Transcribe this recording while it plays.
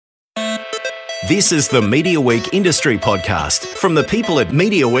This is the Mediaweek Industry Podcast from the people at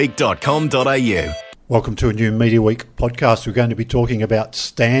mediaweek.com.au. Welcome to a new Mediaweek podcast. We're going to be talking about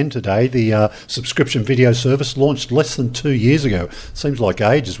Stan today, the subscription video service launched less than 2 years ago. Seems like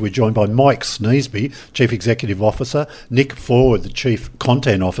ages. We're joined by Mike Sneesby, Chief Executive Officer, Nick Forward, the Chief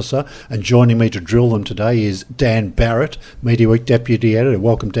Content Officer, and joining me to drill them today is Dan Barrett, Mediaweek Deputy Editor.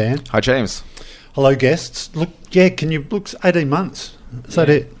 Welcome, Dan. Hi, James. Hello, guests. Look, 18 months. Is that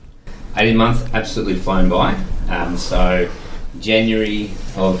it? 18 months, absolutely flown by. So January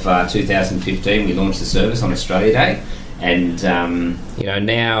of 2015, we launched the service on Australia Day, and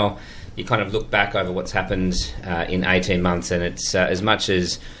now you kind of look back over what's happened in 18 months, and it's as much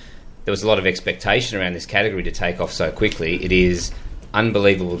as there was a lot of expectation around this category to take off so quickly, it is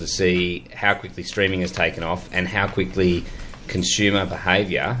unbelievable to see how quickly streaming has taken off and how quickly consumer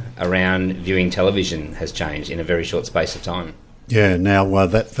behaviour around viewing television has changed in a very short space of time. Yeah, now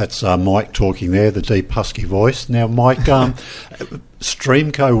that's Mike talking there, the deep husky voice. Now, Mike,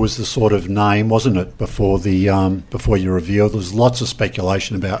 Streamco was the sort of name, wasn't it, before your reveal? There was lots of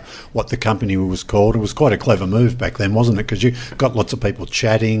speculation about what the company was called. It was quite a clever move back then, wasn't it? Because you got lots of people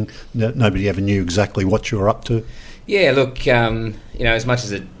chatting. Nobody ever knew exactly what you were up to. Yeah, look, as much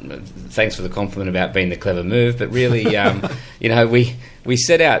as thanks for the compliment about being the clever move, but really, we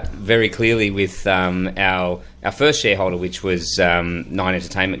set out very clearly with our first shareholder, which was Nine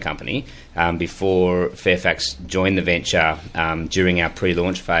Entertainment Company, before Fairfax joined the venture during our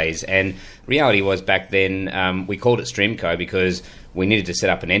pre-launch phase. And reality was back then we called it Streamco because we needed to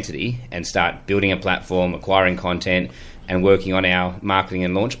set up an entity and start building a platform, acquiring content, and working on our marketing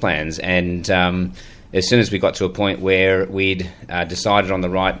and launch plans. And as soon as we got to a point where we'd decided on the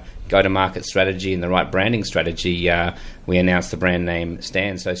right go-to-market strategy and the right branding strategy, we announced the brand name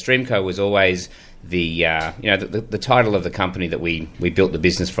Stan. So Streamco was always the title of the company that we built the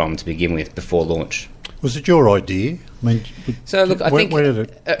business from to begin with before launch. Was it your idea? I think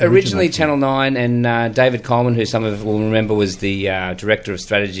originally Channel 9 and David Coleman, who some of you will remember was the Director of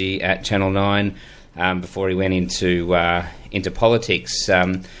Strategy at Channel 9 before he went into politics,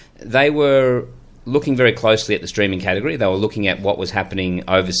 they were looking very closely at the streaming category. They were looking at what was happening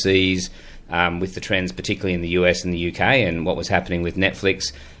overseas with the trends, particularly in the US and the UK, and what was happening with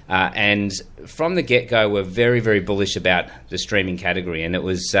Netflix. And from the get-go, were very, very bullish about the streaming category. And it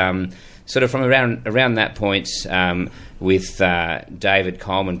was sort of from around that point with David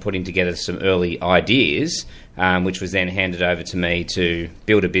Coleman putting together some early ideas, which was then handed over to me to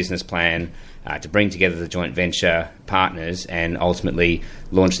build a business plan, to bring together the joint venture partners and ultimately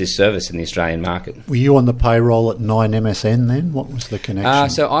launch this service in the Australian market. Were you on the payroll at 9MSN then? What was the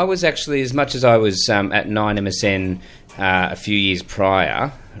connection? So I was actually, as much as I was at 9MSN a few years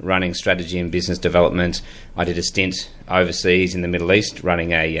prior, running strategy and business development, I did a stint overseas in the Middle East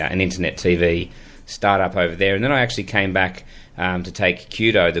running an internet TV startup over there, and then I actually came back to take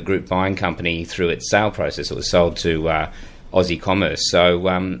Qdo, the group buying company, through its sale process. It was sold to Aussie Commerce. So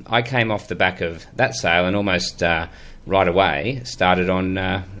I came off the back of that sale and almost right away started on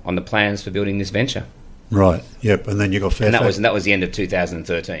the plans for building this venture. Right. Yep. And then you got Fairfax. And that was the end of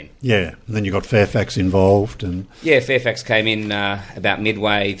 2013. Yeah. And then you got Fairfax involved, and Fairfax came in about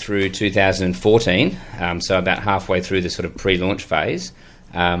midway through 2014. So about halfway through the sort of pre-launch phase,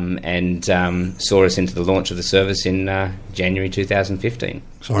 and saw us into the launch of the service in January 2015.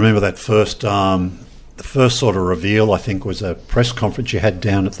 So I remember that first. The first sort of reveal, I think, was a press conference you had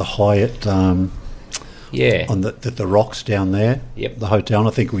down at the Hyatt, on the rocks down there, the hotel. And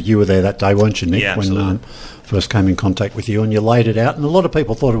I think you were there that day, weren't you, Nick? Yeah, when first came in contact with you, and you laid it out. And a lot of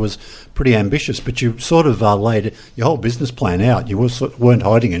people thought it was pretty ambitious, but you sort of laid your whole business plan out. You weren't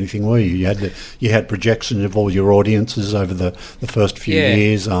hiding anything, were you? You had projections of all your audiences over the first few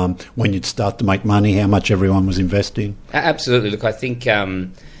years, when you'd start to make money, how much everyone was investing. Absolutely. Look, I think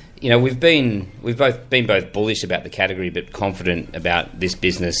we've both been bullish about the category, but confident about this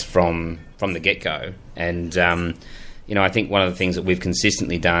business from the get-go. And I think one of the things that we've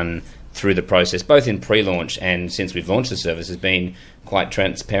consistently done through the process, both in pre-launch and since we've launched the service, has been quite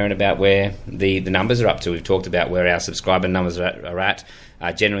transparent about where the numbers are up to. We've talked about where our subscriber numbers are at.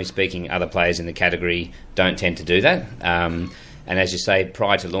 Generally speaking, other players in the category don't tend to do that. And as you say,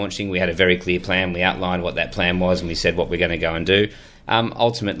 prior to launching, we had a very clear plan. We outlined what that plan was, and we said what we're going to go and do.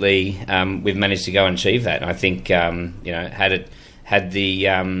 Ultimately, we've managed to go and achieve that. And I think, had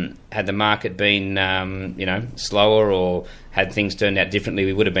the market been, slower, or had things turned out differently,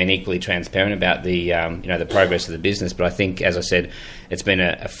 we would have been equally transparent about the progress of the business. But I think, as I said, it's been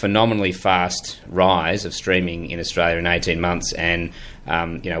a phenomenally fast rise of streaming in Australia in 18 months, and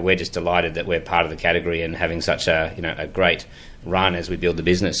we're just delighted that we're part of the category and having such a great run as we build the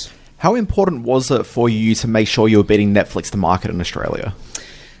business. How important was it for you to make sure you were beating Netflix to market in Australia?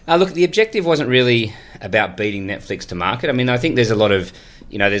 Look, the objective wasn't really about beating Netflix to market. I mean, I think there's a lot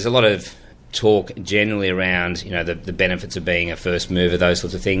of talk generally around, the benefits of being a first mover, those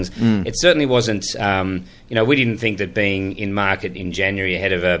sorts of things. It certainly wasn't, we didn't think that being in market in January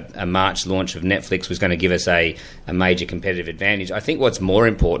ahead of a March launch of Netflix was going to give us a major competitive advantage. I think what's more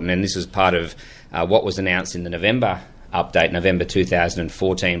important, and this was part of what was announced in the November update, November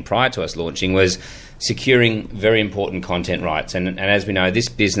 2014, prior to us launching, was securing very important content rights. And as we know, this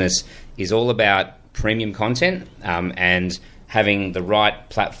business is all about premium content and having the right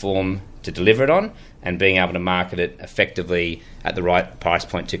platform to deliver it on and being able to market it effectively at the right price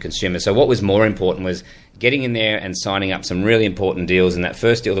point to consumers. So what was more important was getting in there and signing up some really important deals. And that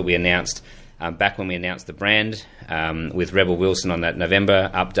first deal that we announced back when we announced the brand with Rebel Wilson on that November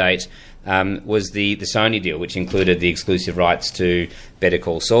update was the Sony deal, which included the exclusive rights to Better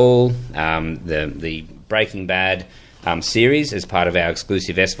Call Saul, the Breaking Bad series as part of our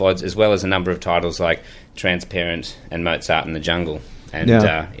exclusive SVODs, as well as a number of titles like Transparent and Mozart in the Jungle. And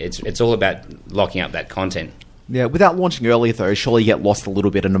it's all about locking up that content. Yeah, without launching earlier though, surely you get lost a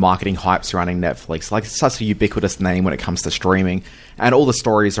little bit in the marketing hype surrounding Netflix. Like, it's such a ubiquitous name when it comes to streaming. And all the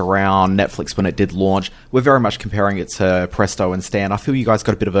stories around Netflix when it did launch, we're very much comparing it to Presto and Stan. I feel you guys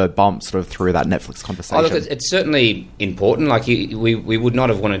got a bit of a bump sort of through that Netflix conversation. Oh, look, it's certainly important. Like, we would not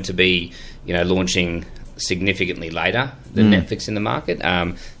have wanted to be, launching significantly later than Netflix in the market.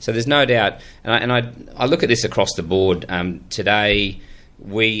 So there's no doubt, and I look at this across the board. Today,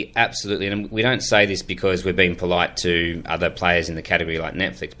 we absolutely, and we don't say this because we're being polite to other players in the category like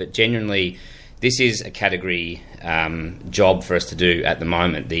Netflix, but genuinely, this is a category job for us to do at the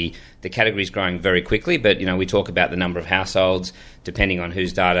moment. The category is growing very quickly, but we talk about the number of households. Depending on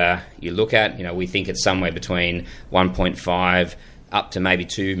whose data you look at, we think it's somewhere between 1.5 up to maybe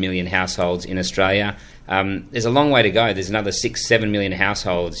 2 million households in Australia. There's a long way to go. There's another 6-7 million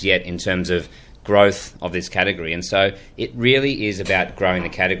households yet in terms of growth of this category, and so it really is about growing the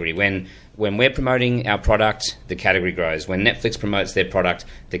category. When we're promoting our product, the category grows. When Netflix promotes their product,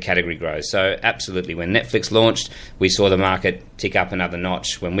 the category grows. So absolutely, when Netflix launched, we saw the market tick up another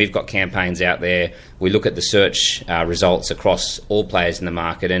notch. When we've got campaigns out there, we look at the search results across all players in the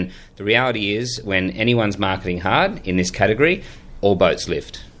market, and the reality is, when anyone's marketing hard in this category, all boats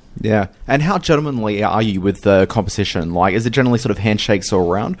lift. Yeah. And how gentlemanly are you with the competition? Like, is it generally sort of handshakes all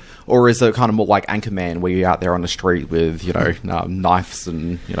around? Or is it kind of more like Anchorman, where you're out there on the street with, knives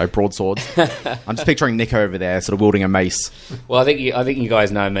and, broadswords? I'm just picturing Nick over there sort of wielding a mace. Well, I think you guys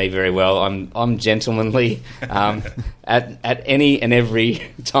know me very well. I'm gentlemanly at any and every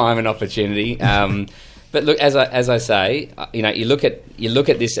time and opportunity. But look, as I say, you look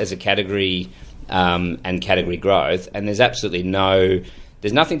at this as a category and category growth, and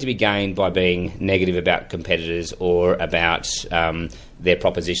there's nothing to be gained by being negative about competitors or about their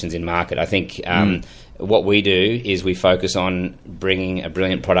propositions in market. I think what we do is we focus on bringing a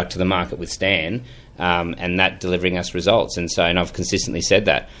brilliant product to the market with Stan, and that delivering us results. And I've consistently said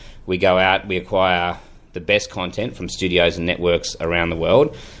that. We go out, we acquire the best content from studios and networks around the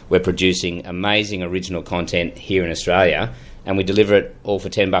world. We're producing amazing original content here in Australia, and we deliver it all for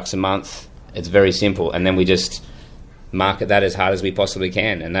 $10 a month. It's very simple. And then we just market that as hard as we possibly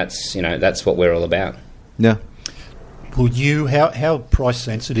can, and that's what we're all about. Yeah. Well, how price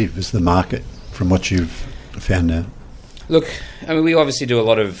sensitive is the market from what you've found out? Look, I mean, we obviously do a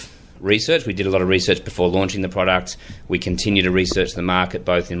lot of research. We did a lot of research before launching the product. We continue to research the market,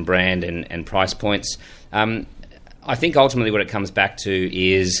 both in brand and price points. I think ultimately what it comes back to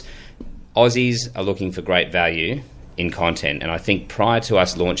is Aussies are looking for great value in content, and I think prior to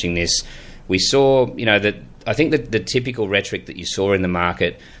us launching this, we saw, that I think that the typical rhetoric that you saw in the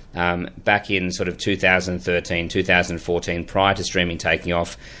market back in sort of 2013, 2014, prior to streaming taking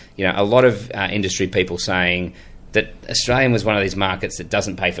off, a lot of industry people saying that Australia was one of these markets that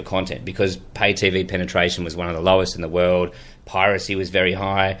doesn't pay for content because pay TV penetration was one of the lowest in the world, piracy was very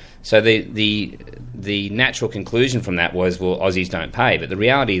high. So the natural conclusion from that was, well, Aussies don't pay. But the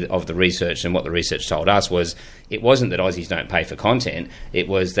reality of the research and what the research told us was it wasn't that Aussies don't pay for content, it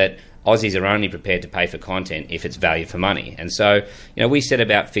was that Aussies are only prepared to pay for content if it's value for money. And so, we set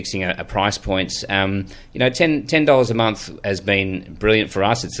about fixing a price point. $10 a month has been brilliant for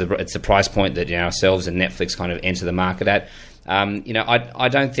us. It's the price point that ourselves and Netflix kind of enter the market at. I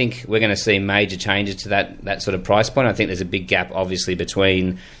don't think we're going to see major changes to that sort of price point. I think there's a big gap, obviously,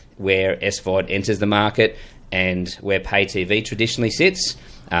 between where SVOD enters the market and where pay TV traditionally sits.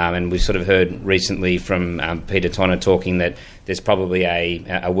 And we've sort of heard recently from Peter Tonner talking that there's probably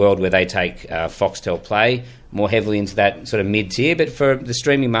a world where they take Foxtel Play more heavily into that sort of mid-tier. But for the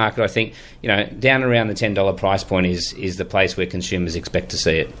streaming market, I think, down around the $10 price point is the place where consumers expect to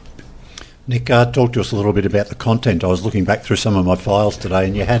see it. Nick, talk to us a little bit about the content. I was looking back through some of my files today,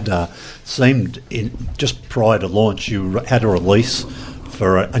 and you had just prior to launch, you had a release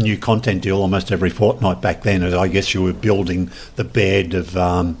for a new content deal almost every fortnight back then. And I guess you were building the bed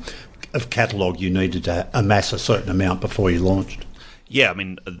of catalogue you needed to amass a certain amount before you launched. Yeah, I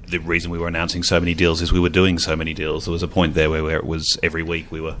mean, the reason we were announcing so many deals is we were doing so many deals. There was a point there where it was every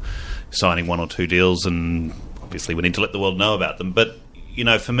week we were signing 1 or 2 deals, and obviously we need to let the world know about them. But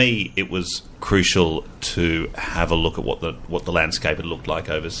for me, it was crucial to have a look at what the landscape had looked like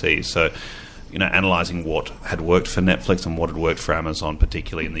overseas. So, analysing what had worked for Netflix and what had worked for Amazon,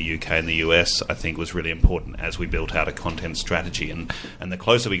 particularly in the UK and the US, I think was really important as we built out a content strategy. And the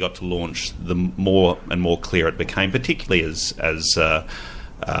closer we got to launch, the more and more clear it became, particularly as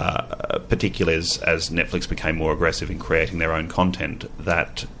Netflix became more aggressive in creating their own content,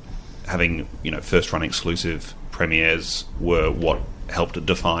 that having first-run exclusive premieres were what helped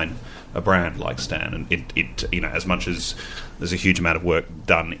define a brand like Stan. And it as much as there's a huge amount of work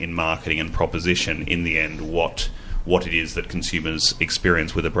done in marketing and proposition, in the end what it is that consumers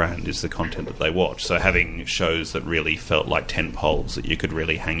experience with a brand is the content that they watch. So having shows that really felt like tent poles that you could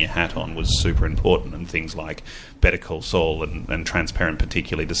really hang your hat on was super important, and things like Better Call Saul and Transparent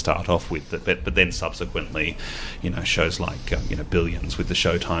particularly to start off with, but then subsequently shows like Billions with the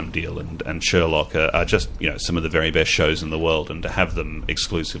Showtime deal and Sherlock are just some of the very best shows in the world, and to have them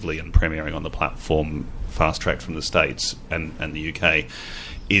exclusively and premiering on the platform fast-tracked from the States and the UK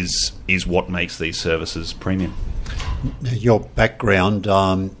is what makes these services premium. Your background,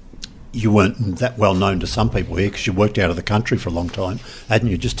 you weren't that well known to some people here because you worked out of the country for a long time, hadn't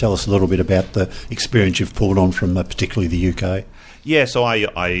you? Just tell us a little bit about the experience you've pulled on from particularly the UK. Yeah, so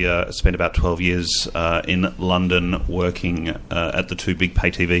I spent about 12 years in London working at the 2 big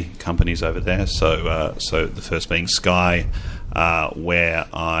pay TV companies over there. So the first being Sky, where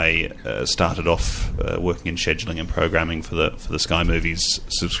I started off working in scheduling and programming for the Sky Movies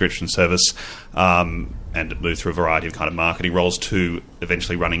subscription service, and moved through a variety of kind of marketing roles to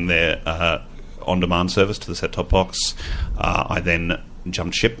eventually running their on-demand service to the set-top box. I then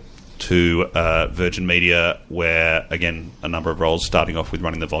jumped ship to Virgin Media, where, again, a number of roles, starting off with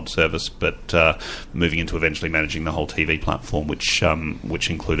running the VOD service, but moving into eventually managing the whole TV platform, which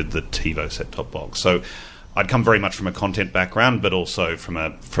included the TiVo set-top box. So I'd come very much from a content background, but also from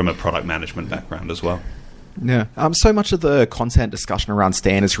a product management background as well. Yeah. So much of the content discussion around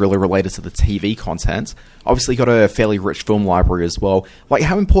Stan is really related to the TV content. Obviously, got a fairly rich film library as well. Like,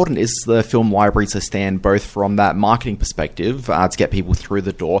 how important is the film library to Stan, both from that marketing perspective to get people through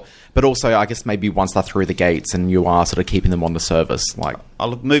the door, but also, I guess, maybe once they're through the gates and you are sort of keeping them on the service? Like,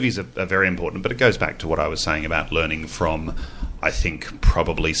 look, movies are very important, but it goes back to what I was saying about learning from, I think,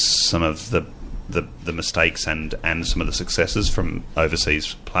 probably some of the mistakes and some of the successes from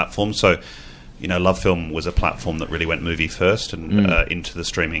overseas platforms. So, Love Film was a platform that really went movie first and into the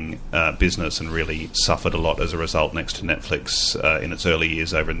streaming business, and really suffered a lot as a result next to Netflix in its early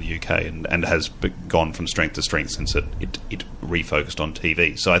years over in the UK, and has gone from strength to strength since it refocused on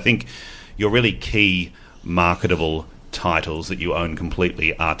TV. So I think your really key marketable titles that you own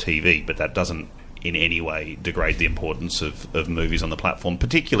completely are TV, but that doesn't in any way degrade the importance of movies on the platform,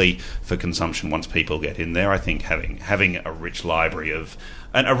 particularly for consumption once people get in there. I think having a rich library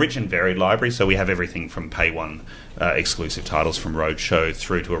a rich and varied library, so we have everything from Pay One exclusive titles from Roadshow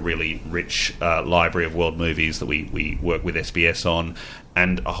through to a really rich library of world movies that we work with SBS on,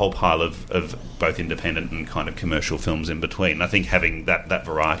 and a whole pile of both independent and kind of commercial films in between. I think having that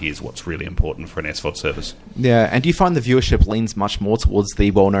variety is what's really important for an SVOD service. Yeah, and do you find the viewership leans much more towards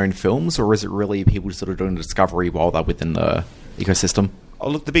the well-known films, or is it really people sort of doing discovery while they're within the ecosystem? Oh,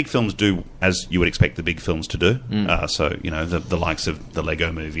 look, the big films do as you would expect the big films to do. So, the likes of the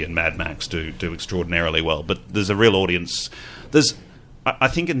Lego Movie and Mad Max do extraordinarily well. But there's a real audience. I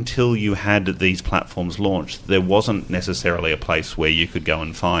think until you had these platforms launched, there wasn't necessarily a place where you could go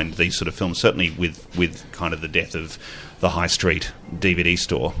and find these sort of films. Certainly with kind of the death of the high street DVD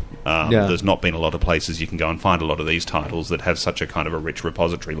store, there's not been a lot of places you can go and find a lot of these titles that have such a kind of a rich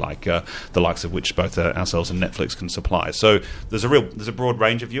repository, like the likes of which both ourselves and Netflix can supply. So there's a broad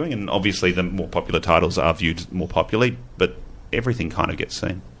range of viewing, and obviously the more popular titles are viewed more popularly, but everything kind of gets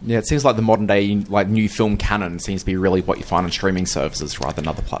seen. Yeah, it seems like the modern day new film canon seems to be really what you find on streaming services rather than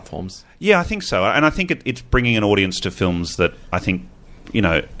other platforms. Yeah, I think so, and I think it's bringing an audience to films that I think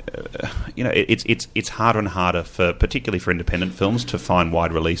it's harder and harder particularly for independent films to find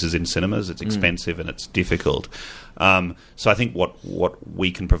wide releases in cinemas. It's expensive and it's difficult. So I think what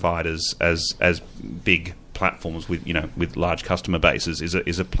we can provide as big platforms with large customer bases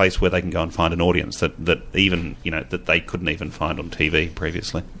is a place where they can go and find an audience that even that they couldn't even find on TV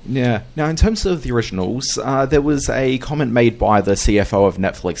previously. Yeah. Now, in terms of the originals, there was a comment made by the CFO of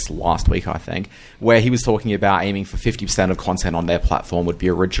Netflix last week, I think, where he was talking about aiming for 50% of content on their platform would be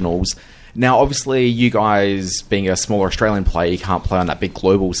originals. Now, obviously, you guys, being a smaller Australian player, you can't play on that big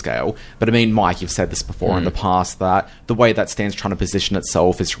global scale. But I mean, Mike, you've said this before in the past, that the way that Stan's trying to position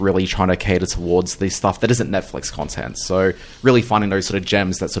itself is really trying to cater towards the stuff that isn't Netflix content. So really finding those sort of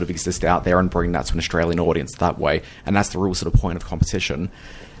gems that sort of exist out there and bringing that to an Australian audience that way. And that's the real sort of point of competition.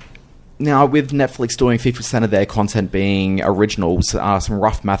 Now, with Netflix doing 50% of their content being originals, some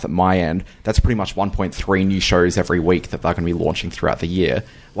rough math at my end, that's pretty much 1.3 new shows every week that they're going to be launching throughout the year.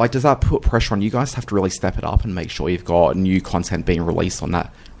 Like, does that put pressure on you guys to have to really step it up and make sure you've got new content being released on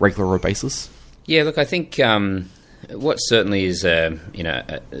that regular basis? Yeah, look, I think what certainly is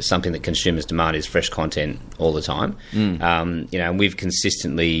something that consumers demand is fresh content all the time. And we've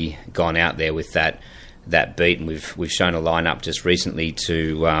consistently gone out there with that beat, and we've shown a lineup just recently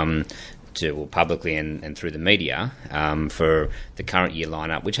to publicly and through the media for the current year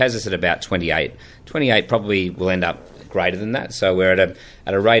lineup, which has us at about 28. 28 probably will end up greater than that. So we're at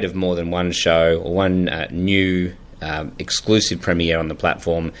a rate of more than one show or one new exclusive premiere on the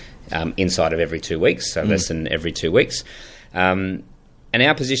platform inside of every 2 weeks, so less than every 2 weeks. And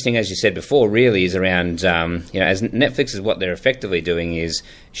our positioning, as you said before, really is around, as Netflix is what they're effectively doing is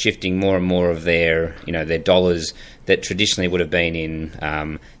shifting more and more of their dollars that traditionally would have been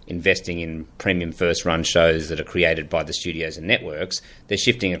in investing in premium first-run shows that are created by the studios and networks. They're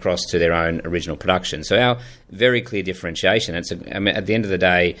shifting across to their own original production. So our very clear differentiation, at the end of the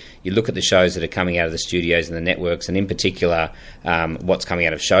day, you look at the shows that are coming out of the studios and the networks, and in particular, what's coming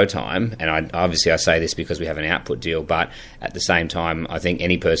out of Showtime. And I say this because we have an output deal, but at the same time, I think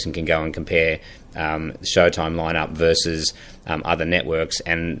any person can go and compare the Showtime lineup versus other networks,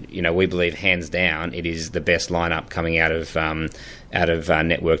 and we believe hands down it is the best lineup coming out of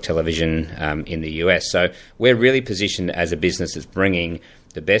network television in the US. So we're really positioned as a business that's bringing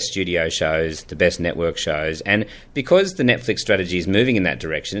the best studio shows, the best network shows, and because the Netflix strategy is moving in that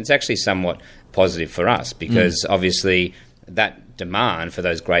direction, it's actually somewhat positive for us because obviously that demand for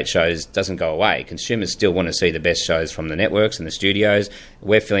those great shows doesn't go away. Consumers still want to see the best shows from the networks and the studios.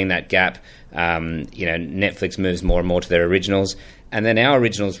 We're filling that gap. Netflix moves more and more to their originals, and then our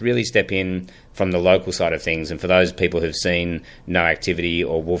originals really step in from the local side of things. And for those people who've seen No Activity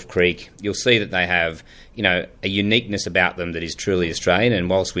or Wolf Creek, you'll see that they have a uniqueness about them that is truly Australian. And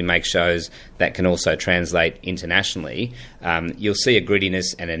whilst we make shows that can also translate internationally, you'll see a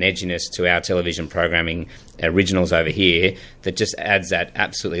grittiness and an edginess to our television programming originals over here that just adds that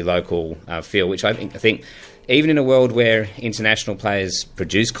absolutely local feel, which I think even in a world where international players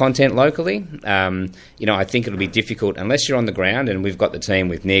produce content locally, I think it'll be difficult unless you're on the ground. And we've got the team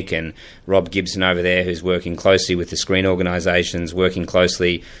with Nick and Rob Gibson over there who's working closely with the screen organisations, working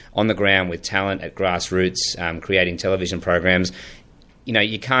closely on the ground with talent at grassroots, creating television programs.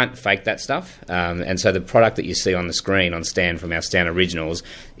 You can't fake that stuff. And so the product that you see on the screen on Stan from our Stan Originals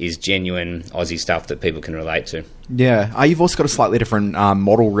is genuine Aussie stuff that people can relate to. Yeah. You've also got a slightly different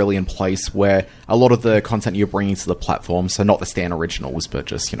model really in place where a lot of the content you're bringing to the platform, so not the Stan Originals, but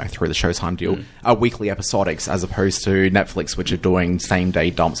just, through the Showtime deal, are weekly episodics as opposed to Netflix, which are doing same-day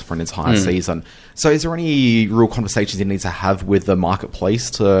dumps for an entire season. So is there any real conversations you need to have with the marketplace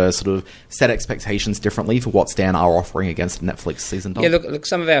to sort of set expectations differently for what Stan are offering against Netflix season dump? Yeah, look,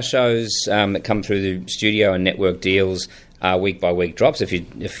 some of our shows that come through the studio and network deals are week-by-week drops. If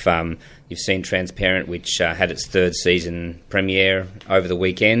you've seen Transparent, which had its third season premiere over the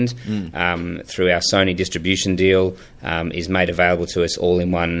weekend, through our Sony distribution deal, is made available to us all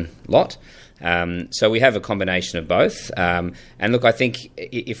in one lot. So we have a combination of both. And look, I think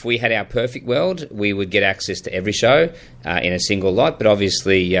if we had our perfect world, we would get access to every show in a single lot. But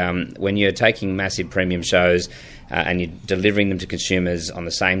obviously, when you're taking massive premium shows and you're delivering them to consumers on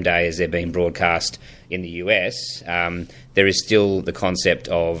the same day as they're being broadcast in the US, there is still the concept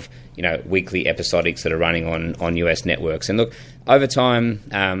of weekly episodics that are running on US networks. And look, over time,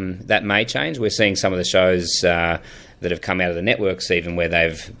 that may change. We're seeing some of the shows that have come out of the networks even where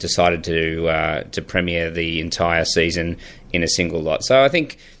they've decided to premiere the entire season in a single lot. So I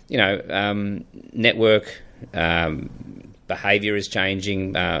think, network behaviour is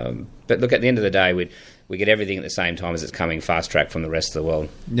changing. But look, at the end of the day, we get everything at the same time as it's coming fast-track from the rest of the world.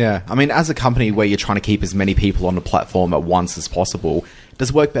 Yeah. I mean, as a company where you're trying to keep as many people on the platform at once as possible, Does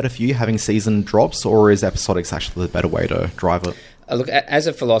it work better for you having season drops, or is episodics actually the better way to drive it? Look, as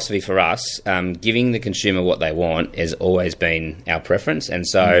a philosophy for us, giving the consumer what they want has always been our preference. And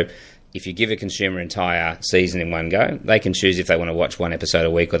so if you give a consumer an entire season in one go, they can choose if they want to watch one episode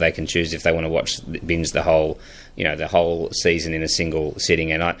a week, or they can choose if they want to binge the whole season in a single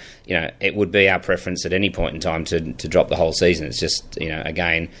sitting. And it would be our preference at any point in time to drop the whole season. It's just,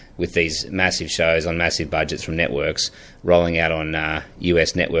 again, with these massive shows on massive budgets from networks rolling out on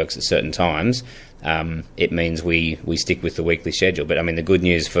US networks at certain times, it means we stick with the weekly schedule. But I mean, the good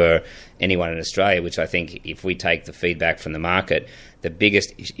news for anyone in Australia, which I think if we take the feedback from the market, the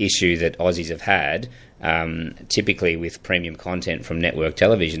biggest issue that Aussies have had, typically with premium content from network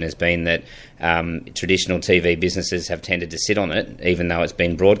television, has been that traditional TV businesses have tended to sit on it, even though it's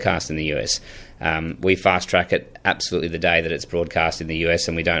been broadcast in the US. We fast track it absolutely the day that it's broadcast in the US,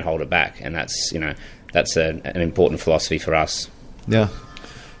 and we don't hold it back. And that's an important philosophy for us. Yeah.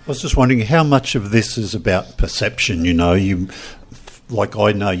 I was just wondering how much of this is about perception. Like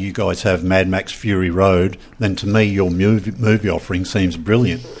I know you guys have Mad Max Fury Road, then to me your movie offering seems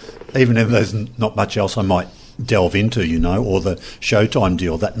brilliant. Even if there's not much else I might delve into, or the Showtime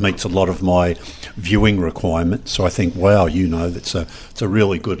deal, that meets a lot of my viewing requirements. So I think, wow, it's a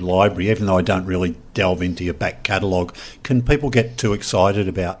really good library, even though I don't really delve into your back catalogue. Can people get too excited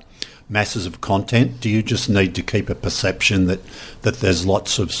about masses of content? Do you just need to keep a perception that there's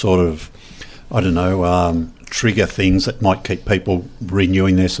lots of sort of, trigger things that might keep people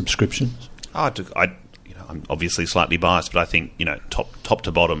renewing their subscriptions? I'm obviously slightly biased, but I think top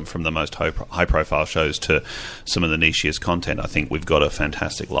to bottom, from the most high profile shows to some of the nichiest content, I think we've got a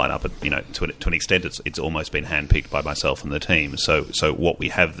fantastic lineup. To an extent, it's almost been handpicked by myself and the team. So what we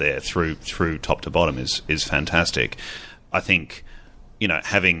have there through top to bottom is fantastic. I think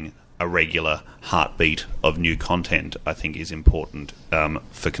having a regular heartbeat of new content, I think, is important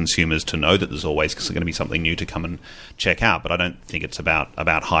for consumers to know that there's always going to be something new to come and check out. But I don't think it's about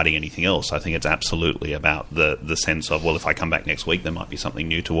hiding anything else. I think it's absolutely about the sense of, well, if I come back next week, there might be something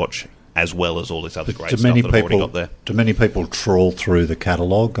new to watch, as well as all this other great stuff that I've already got there. Do many people trawl through the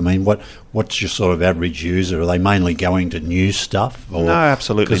catalogue? I mean, what's your sort of average user? Are they mainly going to new stuff? No,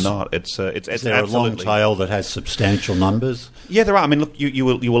 absolutely not. It's is there a long tail that has substantial numbers? Yeah, there are. I mean, look, you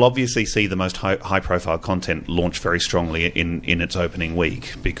will obviously see the most high profile content launch very strongly in its opening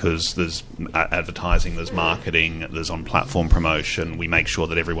week, because there's advertising, there's marketing, there's on platform promotion. We make sure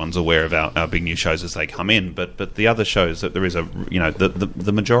that everyone's aware of our big new shows as they come in. But the other shows that there is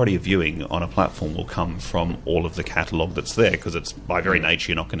the majority of viewing on a platform will come from all of the catalogue that's there, because it's by very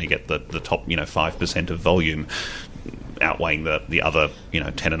nature you're not going to get the top 5% of volume outweighing the other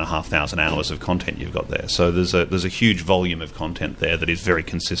 10,500 hours of content you've got there. So there's a huge volume of content there that is very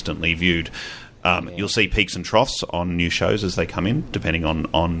consistently viewed. You'll see peaks and troughs on new shows as they come in, depending on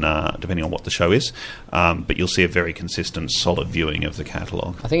what the show is. But you'll see a very consistent, solid viewing of the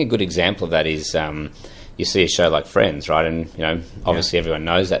catalogue. I think a good example of that is you see a show like Friends, right? And obviously everyone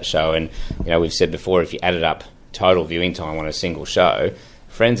knows that show. And we've said before, if you added up total viewing time on a single show,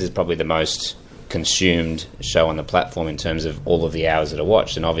 Friends is probably the most consumed show on the platform in terms of all of the hours that are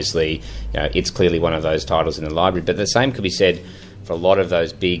watched. And obviously, it's clearly one of those titles in the library. But the same could be said for a lot of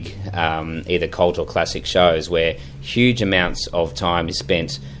those big either cult or classic shows, where huge amounts of time is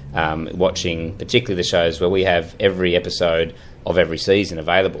spent watching, particularly the shows where we have every episode of every season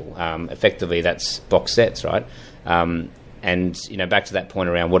available. Effectively, that's box sets, right? And back to that point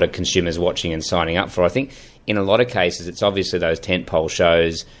around what are consumers watching and signing up for, I think in a lot of cases it's obviously those tentpole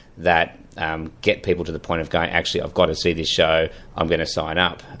shows that get people to the point of going, actually, I've got to see this show, I'm going to sign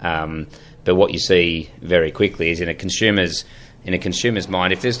up. But what you see very quickly is in a consumer's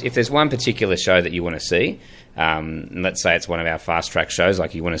mind, if there's one particular show that you want to see, let's say it's one of our fast track shows,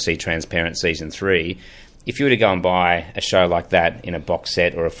 like you want to see Transparent Season 3, if you were to go and buy a show like that in a box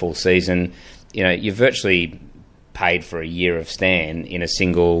set or a full season, you've virtually paid for a year of Stan in a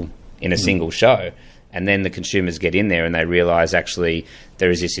single show. And then the consumers get in there and they realise, actually, there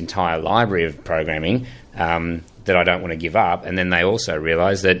is this entire library of programming that I don't want to give up. And then they also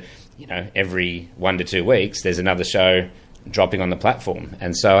realise that, every 1 to 2 weeks, there's another show dropping on the platform.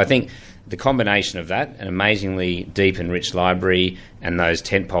 And so I think the combination of that, an amazingly deep and rich library, and those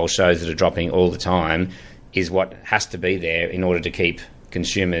tentpole shows that are dropping all the time, is what has to be there in order to keep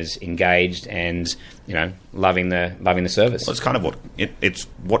consumers engaged and loving the service. Well, it's kind of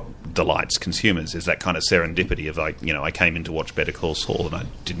what delights consumers, is that kind of serendipity of I came in to watch Better Call Saul and I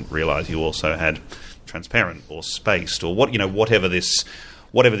didn't realise you also had Transparent or Spaced or whatever this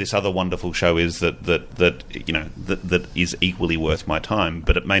other wonderful show is that is equally worth my time.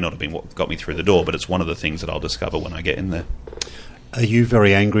 But it may not have been what got me through the door, but it's one of the things that I'll discover when I get in there. Are you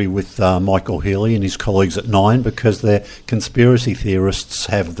very angry with Michael Healy and his colleagues at Nine because their conspiracy theorists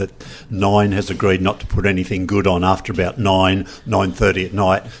have that Nine has agreed not to put anything good on after about 9:30 at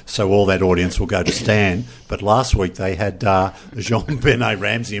night, so all that audience will go to Stan? But last week they had the Jean-Benet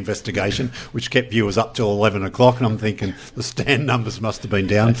Ramsey investigation, which kept viewers up till 11 o'clock, and I'm thinking the Stan numbers must have been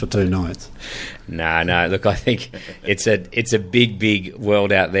down for 2 nights. No. Look, I think it's a big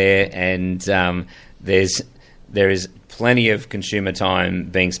world out there, and there is plenty of consumer time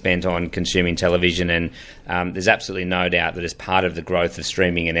being spent on consuming television, and there's absolutely no doubt that as part of the growth of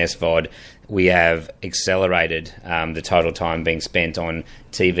streaming and SVOD, we have accelerated the total time being spent on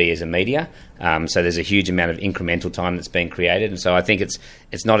TV as a media. So there's a huge amount of incremental time that's being created, and so I think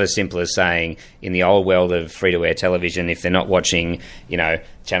it's not as simple as saying in the old world of free-to-air television, if they're not watching,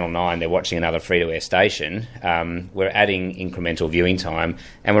 Channel 9, they're watching another free-to-air station. We're adding incremental viewing time,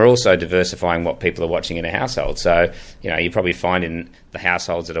 and we're also diversifying what people are watching in a household. So, you probably find in the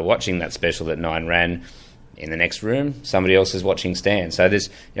households that are watching that special that 9 ran, in the next room, somebody else is watching Stan. So there's,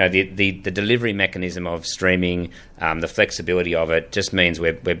 the delivery mechanism of streaming, the flexibility of it just means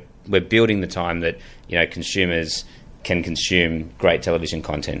we're building the time that consumers can consume great television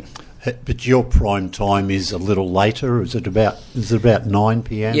content. But your prime time is a little later. Is it about 9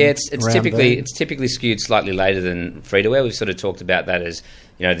 p.m? Yeah, it's typically skewed slightly later than free to air. We've sort of talked about that as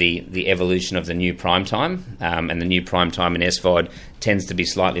the evolution of the new prime time, and the new prime time in SVOD tends to be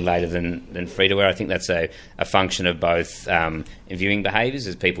slightly later than free to air. I think that's a function of both viewing behaviours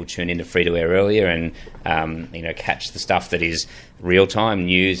as people tune into free to air earlier and catch the stuff that is real time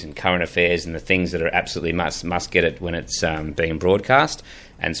news and current affairs and the things that are absolutely must get it when it's being broadcast,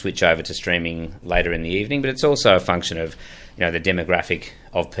 and switch over to streaming later in the evening. But it's also a function of the demographic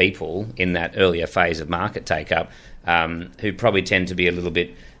of people in that earlier phase of market take-up, who probably tend to be a little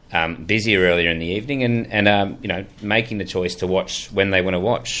bit busier earlier in the evening and making the choice to watch when they want to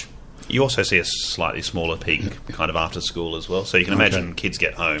watch. You also see a slightly smaller peak kind of after school as well. So you can imagine kids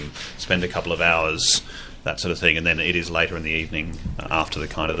get home, spend a couple of hours, that sort of thing, and then it is later in the evening after the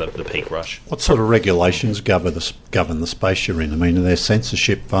kind of the peak rush. What sort of regulations govern the space you're in? I mean, are there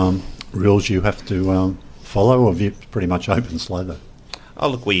censorship rules you have to follow, or have you pretty much open slate? Oh,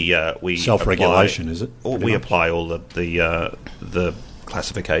 look, we self-regulation, is it? We apply all the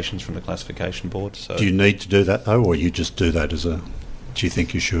classifications from the classification board. So do you need to do that though, or you just do that do you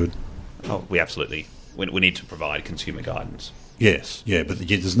think you should? Oh, we absolutely. We need to provide consumer guidance. Yes, yeah, but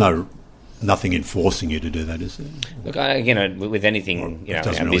there's nothing enforcing you to do that, is there? Look, with anything, it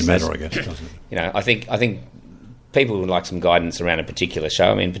doesn't really business, matter, I guess, doesn't it? I think people would like some guidance around a particular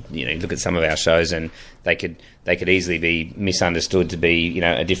show. I mean, look at some of our shows, and they could easily be misunderstood to be,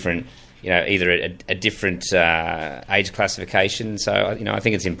 a different, either a different age classification. So, I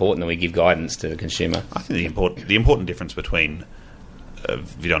think it's important that we give guidance to the consumer. I think the important difference between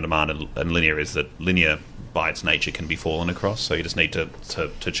video on demand and linear is that linear, by its nature, can be fallen across, so you just need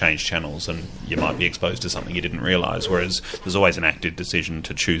to change channels and you might be exposed to something you didn't realise, whereas there's always an active decision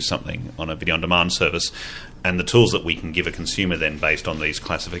to choose something on a video on demand service, and the tools that we can give a consumer then based on these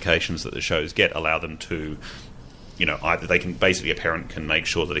classifications that the shows get allow them to, either they can, basically a parent can make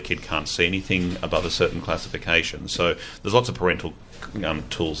sure that a kid can't see anything above a certain classification. So there's lots of parental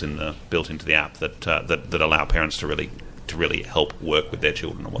tools built into the app that allow parents to really help work with their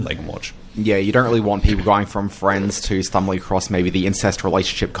children on what they can watch. Yeah, you don't really want people going from Friends to stumbling across maybe the incest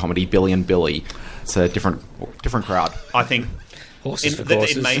relationship comedy Billy and Billy. It's a different crowd. I think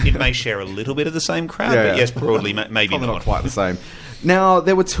it may share a little bit of the same crowd, but yes, broadly, maybe not quite the same. Now,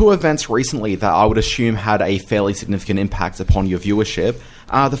 there were 2 events recently that I would assume had a fairly significant impact upon your viewership.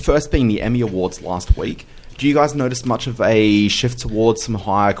 The first being the Emmy Awards last week. Do you guys notice much of a shift towards some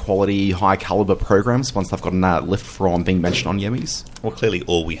higher quality, high caliber programs once they've gotten that lift from being mentioned on Emmys? Well, clearly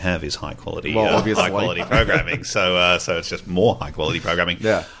all we have is high quality programming, so it's just more high quality programming.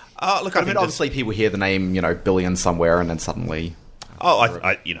 Yeah. Look, I mean, obviously people hear the name, Billion somewhere, and then suddenly.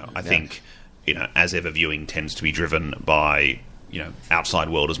 I think as ever, viewing tends to be driven by outside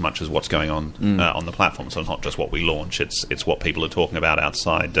world as much as what's going on on the platform. So it's not just what we launch; it's what people are talking about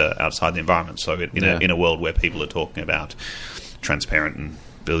outside the environment. So in a world where people are talking about Transparent and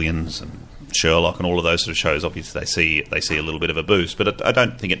Billions and Sherlock and all of those sort of shows, obviously they see a little bit of a boost, but I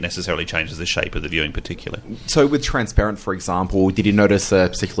don't think it necessarily changes the shape of the viewing particularly. So with Transparent, for example, did you notice a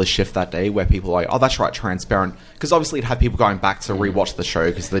particular shift that day where people are like, oh, that's right, Transparent? Because obviously it had people going back to rewatch the show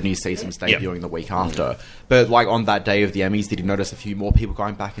because the new season was debuting the week after. But like on that day of the Emmys, did you notice a few more people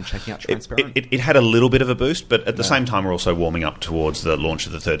going back and checking out Transparent? It had a little bit of a boost, but at the same time, we're also warming up towards the launch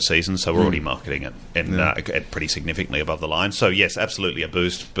of the third season, so we're already marketing it at pretty significantly above the line. So yes, absolutely a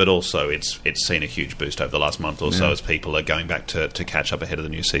boost, but also it's seen a huge boost over the last month or so as people are going back to catch up ahead of the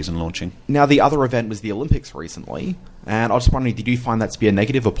new season launching. Now, the other event was the Olympics recently, and I was just wondering, did you find that to be a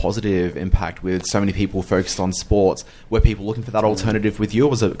negative or positive impact with so many people focused on sports? Were people looking for that alternative with you, or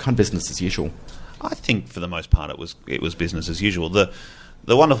was it kind of business as usual? I think for the most part it was business as usual. The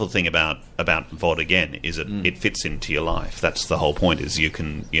wonderful thing about VOD again is it fits into your life. That's the whole point. Is you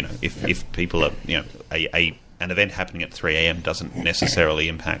can if people are an event happening at 3 a.m. doesn't necessarily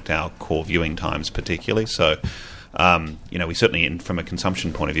impact our core viewing times particularly. So we certainly, from a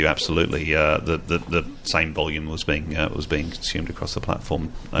consumption point of view, absolutely the same volume was being consumed across the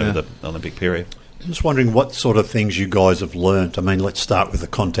platform over the Olympic period. Just wondering what sort of things you guys have learnt. I mean, let's start with the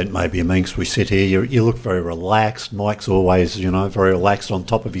content maybe. I mean, 'cause we sit here, you look very relaxed. Mike's always, very relaxed on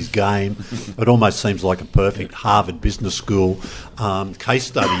top of his game. It almost seems like a perfect Harvard Business School case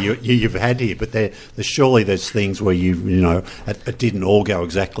study you've had here. But surely there's things where it didn't all go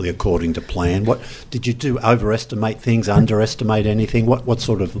exactly according to plan. What did you do? Overestimate things? Underestimate anything? What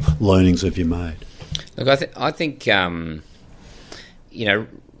sort of learnings have you made? Look, I think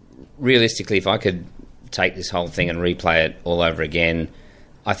realistically, if I could take this whole thing and replay it all over again,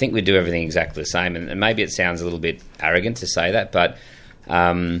 I think we'd do everything exactly the same. And maybe it sounds a little bit arrogant to say that, but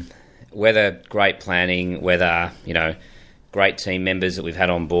whether great planning, whether, great team members that we've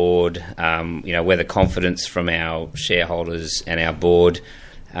had on board, whether confidence from our shareholders and our board,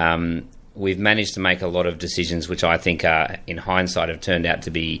 we've managed to make a lot of decisions which I think are, in hindsight, have turned out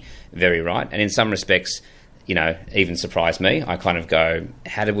to be very right. And in some respects, even surprised me. I kind of go,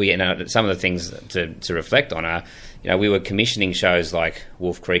 how did we... And some of the things to reflect on are, we were commissioning shows like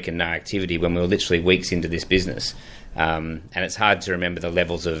Wolf Creek and No Activity when we were literally weeks into this business. And it's hard to remember the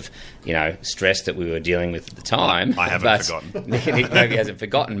levels of, stress that we were dealing with at the time. I haven't forgotten. Nobody hasn't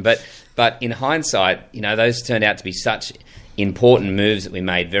forgotten. But in hindsight, those turned out to be such important moves that we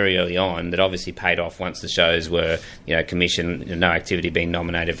made very early on that obviously paid off once the shows were, commissioned. No Activity being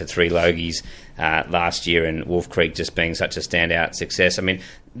nominated for 3 Logies last year, and Wolf Creek just being such a standout success. I mean,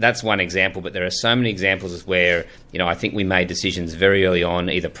 that's one example, but there are so many examples where, I think we made decisions very early on,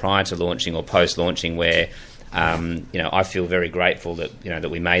 either prior to launching or post-launching, where I feel very grateful that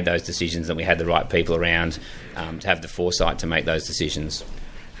that we made those decisions, that we had the right people around to have the foresight to make those decisions.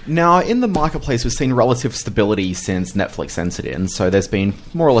 Now, in the marketplace, we've seen relative stability since Netflix entered in, so there's been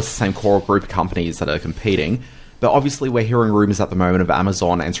more or less the same core group of companies that are competing, but obviously we're hearing rumours at the moment of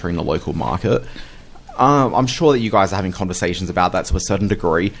Amazon entering the local market. I'm sure that you guys are having conversations about that to a certain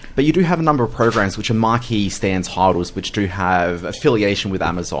degree, but you do have a number of programs which are marquee stand titles which do have affiliation with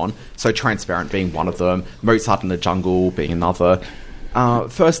Amazon, so Transparent being one of them, Mozart in the Jungle being another.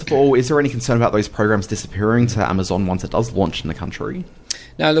 First of all, is there any concern about those programs disappearing to Amazon once it does launch in the country?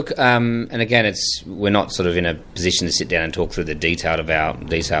 No, look, and again, we're not sort of in a position to sit down and talk through the details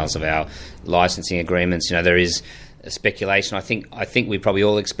of our licensing agreements. There is speculation. I think we probably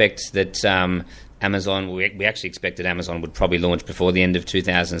all expect that Amazon. We actually expected Amazon would probably launch before the end of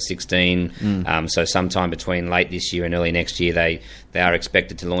 2016. So sometime between late this year and early next year, they are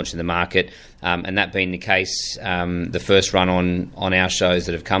expected to launch in the market. And that being the case, the first run on our shows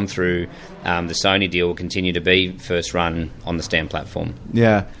that have come through the Sony deal will continue to be first run on the Stan platform.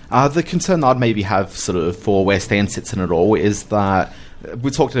 Yeah. The concern that I'd maybe have sort of for where Stan sits in it all is that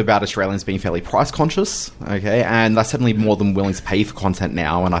we talked about Australians being fairly price conscious, okay, and they're certainly more than willing to pay for content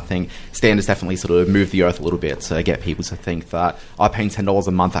now, and I think Stan has definitely sort of moved the earth a little bit to get people to think that paying $10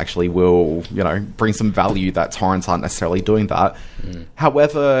 a month actually will, bring some value, that torrents aren't necessarily doing that.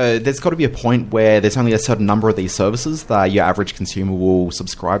 However, there's got to be a point where there's only a certain number of these services that your average consumer will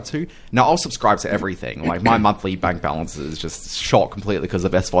subscribe to. Now, I'll subscribe to everything. Like, my monthly bank balance is just shot completely because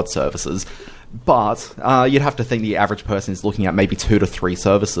of SVOD services. But you'd have to think the average person is looking at maybe 2 to 3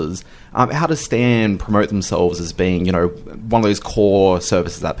 services. How does Stan promote themselves as being, one of those core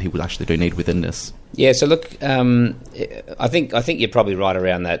services that people actually do need within this? Yeah, so look, I think you're probably right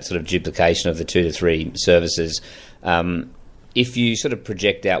around that sort of duplication of the 2 to 3 services. If you sort of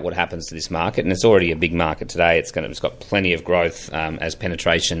project out what happens to this market, and it's already a big market today, it's got plenty of growth as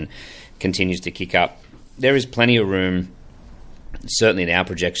penetration continues to kick up. There is plenty of room, certainly in our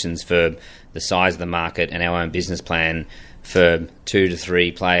projections, for the size of the market and our own business plan for 2 to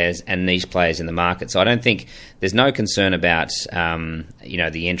 3 players and niche players in the market. So I don't think there's no concern about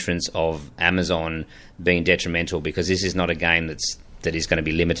the entrance of Amazon being detrimental, because this is not a game that's that is going to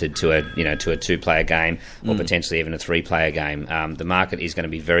be limited to a 2-player game or potentially even a 3-player game. The market is going to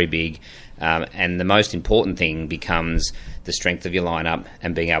be very big, and the most important thing becomes the strength of your lineup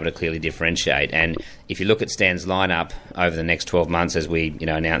and being able to clearly differentiate. And if you look at Stan's lineup over the next 12 months, as we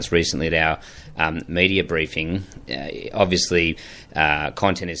announced recently at our media briefing, obviously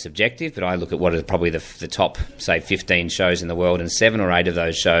content is subjective, but I look at what are probably the top, say, 15 shows in the world, and 7 or 8 of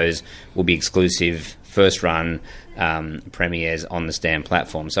those shows will be exclusive first-run premieres on the Stan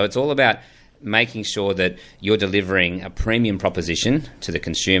platform. So it's all about making sure that you're delivering a premium proposition to the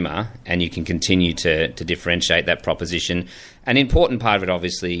consumer, and you can continue to differentiate that proposition. An important part of it,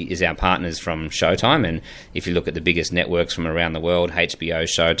 obviously, is our partners from Showtime. And if you look at the biggest networks from around the world, HBO,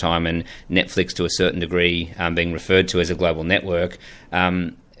 Showtime, and Netflix to a certain degree being referred to as a global network,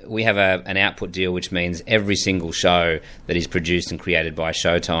 we have an output deal, which means every single show that is produced and created by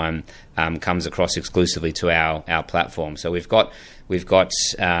Showtime comes across exclusively to our platform. So we've got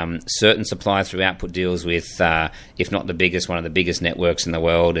certain supply through output deals with, if not the biggest, one of the biggest networks in the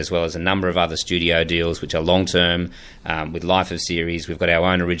world, as well as a number of other studio deals which are long-term, with life of series. We've got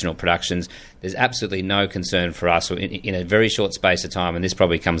our own original productions. There's absolutely no concern for us in a very short space of time, and this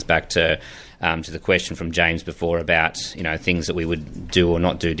probably comes back to the question from James before about things that we would do or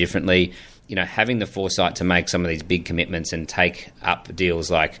not do differently. Having the foresight to make some of these big commitments and take up deals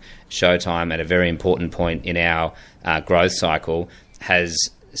like Showtime at a very important point in our growth cycle has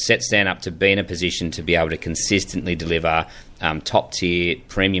set Stan up to be in a position to be able to consistently deliver top-tier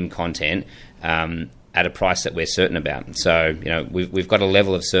premium content at a price that we're certain about. So, we've got a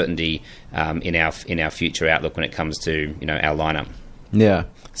level of certainty in our future outlook when it comes to our lineup. Yeah.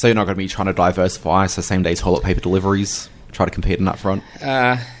 So you're not going to be trying to diversify, so same-day toilet paper deliveries, try to compete in that front?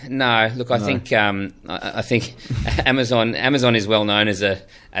 No. Look, I think Amazon is well known as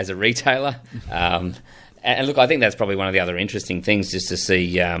a retailer. And look, I think that's probably one of the other interesting things, just to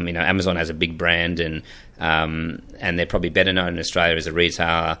see, Amazon has a big brand, and they're probably better known in Australia as a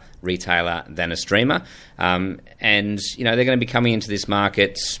retailer than a streamer. And they're going to be coming into this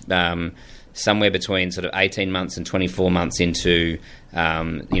market somewhere between sort of 18 months and 24 months into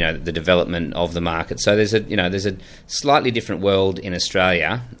the development of the market. So there's a slightly different world in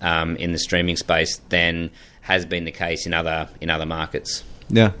Australia in the streaming space than has been the case in other markets.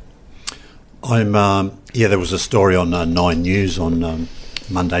 Yeah. There was a story on 9 News on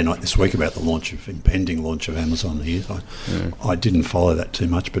Monday night this week about the impending launch of Amazon here. I didn't follow that too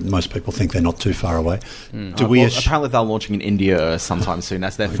much, but most people think they're not too far away. Apparently they're launching in India sometime soon.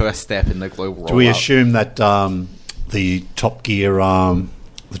 That's their first step in the global rollout. Do we assume that the Top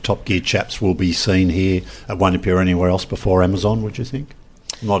Gear chaps will be seen here? It won't appear anywhere else before Amazon, would you think?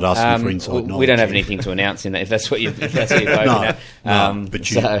 I'm not asking for inside knowledge. We don't have anything to announce in that, if that's what you're voting at.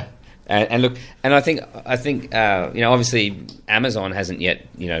 But you... And look, and I think obviously Amazon hasn't yet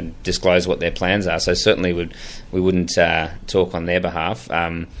disclosed what their plans are, so certainly we wouldn't talk on their behalf.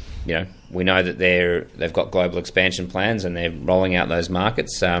 We know that they've got global expansion plans and they're rolling out those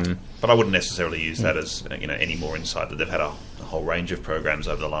markets. But I wouldn't necessarily use that as any more insight that they've had a whole range of programs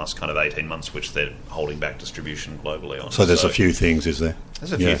over the last kind of 18 months, which they're holding back distribution globally on. So there's a few things, is there?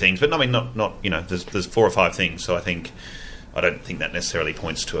 There's a few things, but I mean, not there's 4 or 5 things. So I don't think that necessarily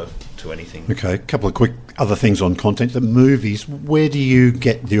points to anything. Okay, a couple of quick other things on content. The movies, where do you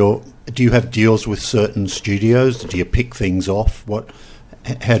get do you have deals with certain studios? Do you pick things off?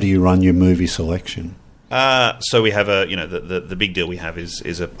 How do you run your movie selection? So we have the big deal we have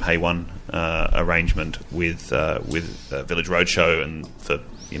is a pay one arrangement with Village Roadshow, and for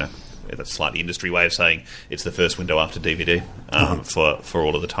that's a slightly industry way of saying it's the first window after DVD for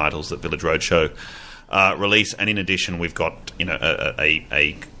all of the titles that Village Roadshow release. And in addition, we've got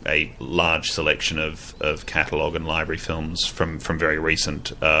a large selection of catalogue and library films from very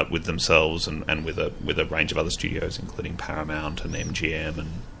recent with themselves and with a range of other studios, including Paramount and MGM and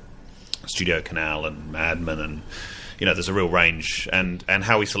Studio Canal and Madman, and there's a real range. And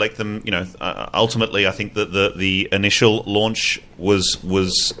how we select them, ultimately, I think that the initial launch was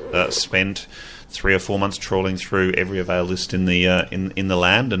spent 3 or 4 months trawling through every avail list in the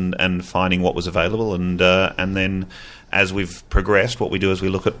land and finding what was available, and then as we've progressed, what we do is we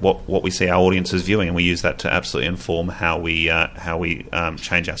look at what we see our audience is viewing, and we use that to absolutely inform how we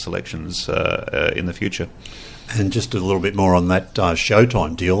change our selections in the future. And just a little bit more on that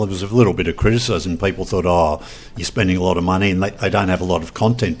Showtime deal. There was a little bit of criticism. People thought, you're spending a lot of money and they don't have a lot of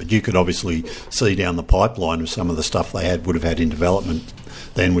content, but you could obviously see down the pipeline of some of the stuff they would have had in development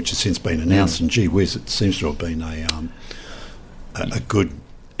then, which has since been announced. And gee whiz, it seems to have been a good...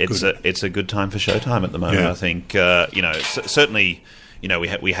 It's a good time for Showtime at the moment. Yeah. I think certainly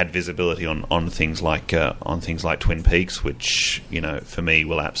we had visibility on things like Twin Peaks, which for me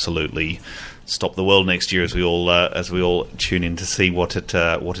will absolutely stop the world next year as we all tune in to see what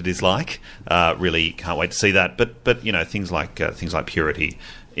it is like. Really can't wait to see that. But things like Purity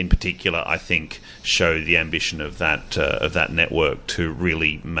in particular, I think, show the ambition of that network to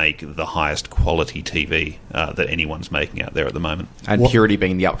really make the highest quality TV that anyone's making out there at the moment. And Purity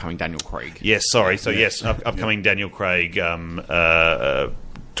being the upcoming Daniel Craig. Yes, sorry. So yes, upcoming Daniel Craig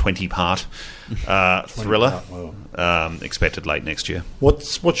 20-part thriller, expected late next year. What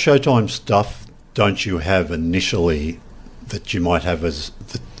Showtime stuff don't you have initially that you might have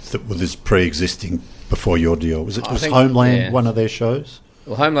that was pre-existing before your deal? Was Homeland one of their shows?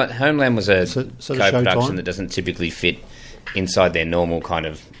 Well, Homeland was a co-production that doesn't typically fit inside their normal kind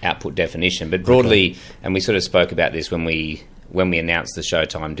of output definition. But broadly, and we sort of spoke about this when we announced the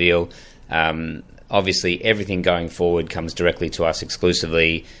Showtime deal, obviously everything going forward comes directly to us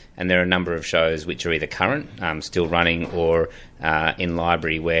exclusively, and there are a number of shows which are either current, still running, or in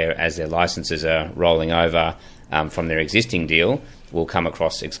library where, as their licenses are rolling over from their existing deal, will come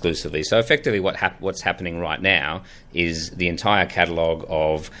across exclusively. So effectively what's happening right now is the entire catalogue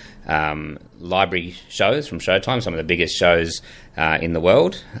of library shows from Showtime, some of the biggest shows in the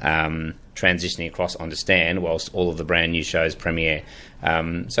world, transitioning across onto Stan whilst all of the brand new shows premiere.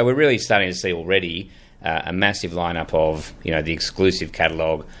 So we're really starting to see already a massive lineup of the exclusive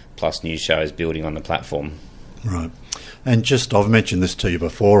catalogue plus new shows building on the platform. Right. And I've mentioned this to you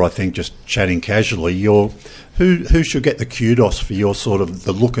before, I think, just chatting casually, who should get the kudos for your sort of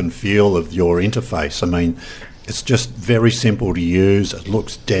the look and feel of your interface? I mean, it's just very simple to use. It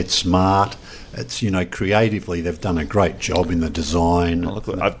looks dead smart. It's, creatively, they've done a great job in the design.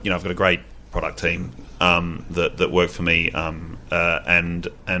 I've got a great product team that work for me, and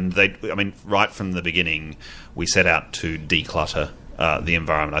they, right from the beginning, we set out to declutter the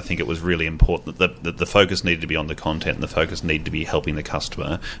environment. I think it was really important that the focus needed to be on the content, and the focus needed to be helping the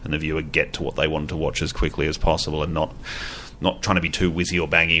customer and the viewer get to what they wanted to watch as quickly as possible, and not trying to be too whizzy or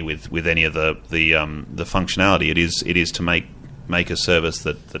bangy with any of the functionality. It is to make a service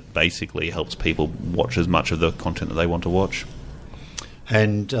that basically helps people watch as much of the content that they want to watch.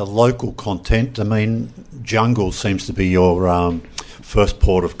 And local content, Jungle seems to be your first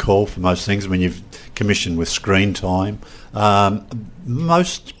port of call for most things when you've commissioned with screen time.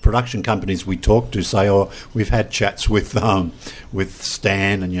 Most production companies we talk to say, we've had chats with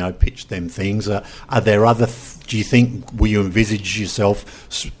Stan and pitched them things. Are there other? Do you think will you envisage yourself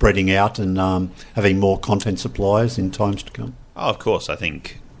spreading out and having more content suppliers in times to come? Oh, of course. I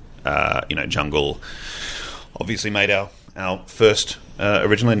think Jungle obviously made our first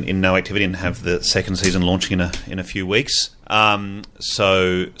original in No Activity and have the second season launching in a few weeks.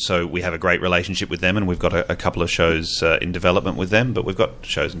 So we have a great relationship with them, and we've got a couple of shows in development with them, but we've got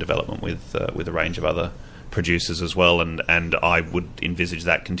shows in development with a range of other producers as well, and I would envisage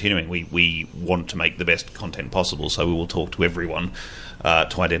that continuing. We want to make the best content possible, so we will talk to everyone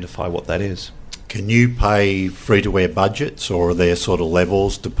to identify what that is. Can you pay free-to-air budgets, or are there sort of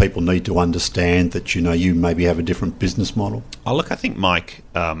levels? Do people need to understand that you maybe have a different business model? Oh, look, I think Mike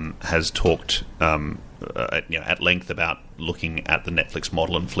has talked at length about looking at the Netflix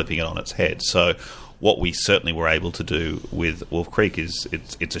model and flipping it on its head. So what we certainly were able to do with Wolf Creek is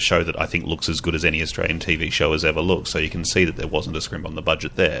it's a show that I think looks as good as any Australian TV show has ever looked. So you can see that there wasn't a scrimp on the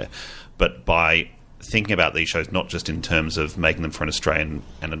budget there. But by thinking about these shows not just in terms of making them for an Australian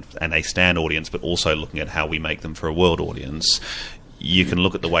and a Stan audience, but also looking at how we make them for a world audience, you can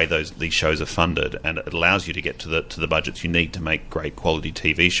look at the way these shows are funded, and it allows you to get to the budgets you need to make great quality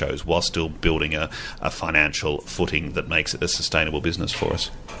TV shows while still building a financial footing that makes it a sustainable business for us.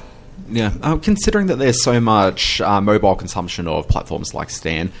 Yeah, considering that there's so much mobile consumption of platforms like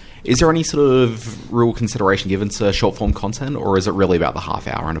Stan, is there any sort of real consideration given to short-form content, or is it really about the half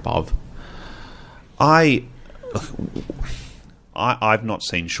hour and above? I've not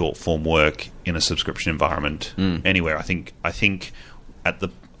seen short form work in a subscription environment anywhere. I think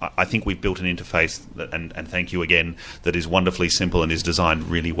we've built an interface and thank you again, that is wonderfully simple and is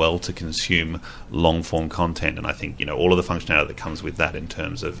designed really well to consume long form content. And I think all of the functionality that comes with that in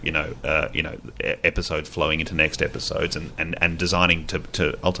terms of episodes flowing into next episodes and designing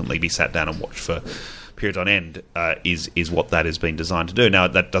to ultimately be sat down and watched for periods on end is what that has been designed to do. Now,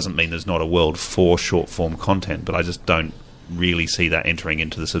 that doesn't mean there's not a world for short-form content, but I just don't really see that entering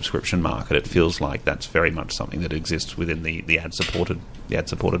into the subscription market. It feels like that's very much something that exists within the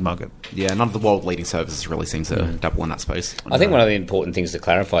ad-supported market. Yeah, none of the world-leading services really seem to dabble in that space. I think one of the important things to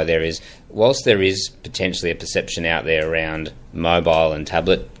clarify there is, whilst there is potentially a perception out there around mobile and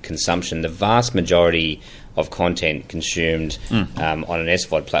tablet consumption, the vast majority of content consumed on an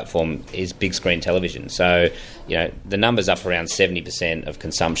SVOD platform is big screen television. So, the number's up around 70% of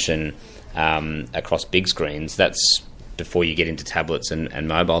consumption across big screens. That's before you get into tablets and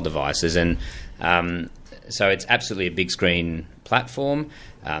mobile devices. And so it's absolutely a big screen platform.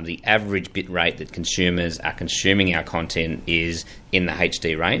 The average bit rate that consumers are consuming our content is in the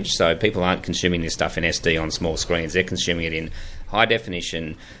HD range. So people aren't consuming this stuff in SD on small screens. They're consuming it in high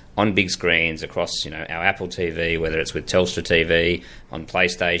definition on big screens across, our Apple TV, whether it's with Telstra TV, on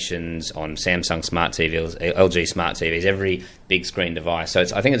PlayStations, on Samsung Smart TVs, LG Smart TVs, every big screen device. So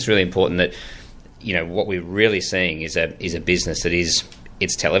I think it's really important that, what we're really seeing is a business that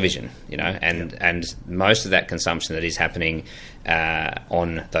it's television, and most of that consumption that is happening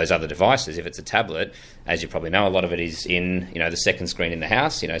on those other devices. If it's a tablet, as you probably know, a lot of it is in, the second screen in the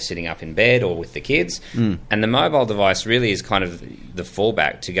house, sitting up in bed or with the kids. And the mobile device really is kind of the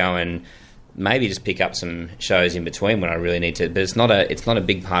fallback to go and maybe just pick up some shows in between when I really need to. But it's not a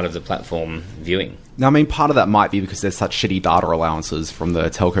big part of the platform viewing. Now, part of that might be because there's such shitty data allowances from the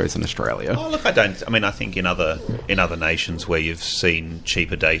telcos in Australia. Oh, look, I think in other nations where you've seen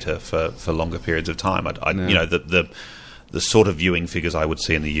cheaper data for longer periods of time, the sort of viewing figures I would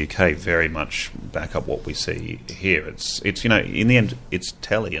see in the UK very much back up what we see here. It's in the end it's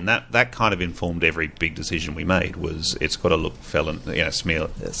telly, and that kind of informed every big decision we made. Was it's got to look,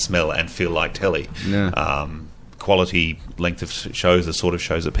 smell and feel like telly. Yeah. Quality, length of shows, the sort of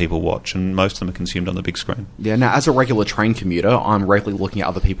shows that people watch, and most of them are consumed on the big screen. Yeah, now as a regular train commuter, I'm regularly looking at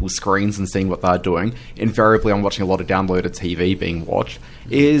other people's screens and seeing what they're doing. Invariably, I'm watching a lot of downloaded TV being watched.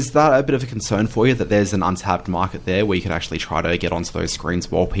 Is that a bit of a concern for you, that there's an untapped market there where you could actually try to get onto those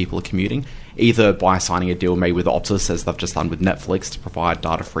screens while people are commuting, either by signing a deal maybe with Optus, as they've just done with Netflix, to provide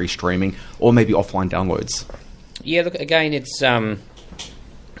data-free streaming, or maybe offline downloads? Yeah, look, again, it's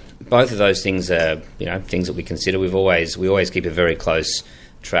both of those things are things that we consider. We always keep a very close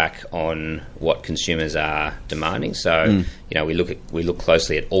track on what consumers are demanding. So we look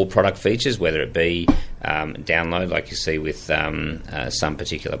closely at all product features, whether it be download, like you see with some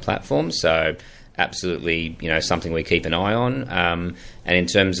particular platforms. So absolutely, something we keep an eye on. And in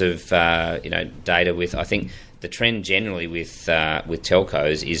terms of data, with I think the trend generally with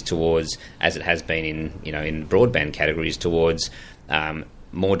telcos is towards, as it has been in broadband categories, towards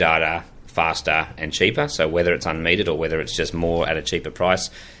more data, faster and cheaper. So whether it's unmetered or whether it's just more at a cheaper price,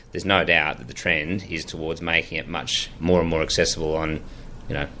 there's no doubt that the trend is towards making it much more and more accessible on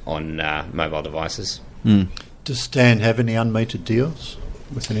mobile devices. Does Stan have any unmetered deals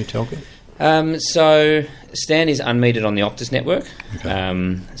with any telco? So Stan is unmetered on the Optus network.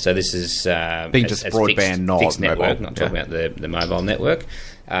 Okay. So this is being just broadband, fixed network, not talking about the mobile network.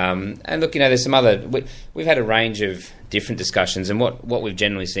 And look, there's some other. We've had a range of different discussions, and what we've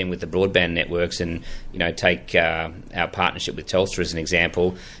generally seen with the broadband networks, and take our partnership with Telstra as an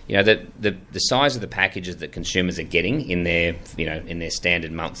example. That the size of the packages that consumers are getting in their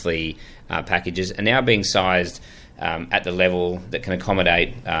standard monthly packages are now being sized at the level that can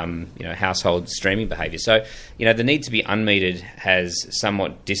accommodate household streaming behaviour. So the need to be unmetered has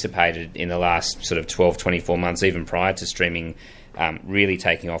somewhat dissipated in the last sort of 12, 24 months, even prior to streaming really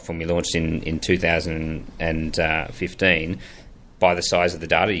taking off when we launched in 2015, by the size of the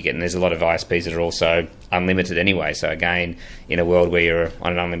data you get. And there's a lot of ISPs that are also unlimited anyway. So again, in a world where you're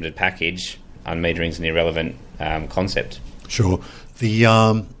on an unlimited package, unmetering is an irrelevant concept. Sure. The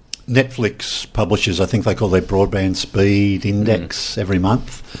Netflix publishes, I think they call their broadband speed index every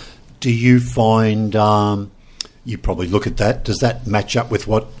month. Do you find, you probably look at that, does that match up with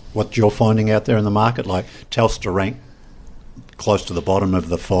what you're finding out there in the market? Like Telstra rank close to the bottom of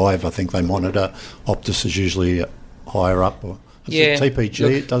the 5, I think they monitor. Optus is usually higher up. Or TPG,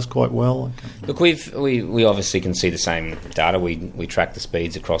 look, it does quite well. Look, we obviously can see the same data. We track the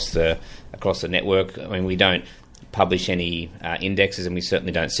speeds across the network. I mean, we don't publish any indexes, and we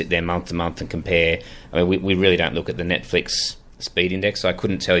certainly don't sit there month to month and compare. I mean, we really don't look at the Netflix speed index. So I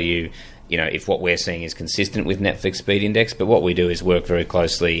couldn't tell you, if what we're seeing is consistent with Netflix speed index. But what we do is work very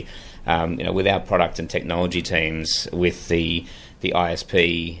closely, with our product and technology teams, with the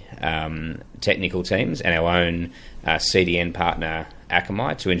ISP technical teams, and our own CDN partner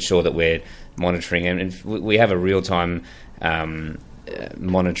Akamai, to ensure that we're monitoring. And we have a real-time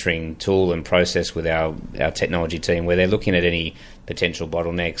monitoring tool and process with our technology team, where they're looking at any potential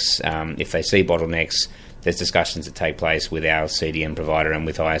bottlenecks. If they see bottlenecks, there's discussions that take place with our CDN provider and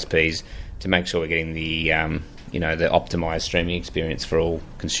with ISPs to make sure we're getting the the optimised streaming experience for all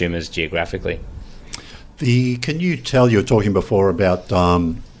consumers geographically. Can you tell, you were talking before about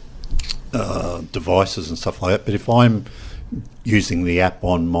devices and stuff like that, but if I'm using the app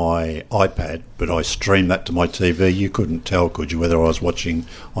on my iPad, but I stream that to my TV, you couldn't tell, could you, whether I was watching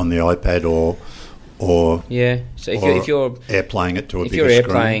on the iPad or yeah. So if you're airplaying it to a bigger screen? If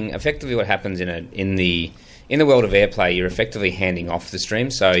you're airplaying, effectively what happens in the world of AirPlay, you're effectively handing off the stream.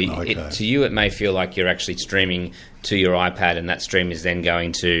 So to you, it may feel like you're actually streaming to your iPad, and that stream is then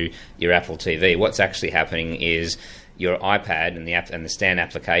going to your Apple TV. What's actually happening is your iPad and the app and the Stan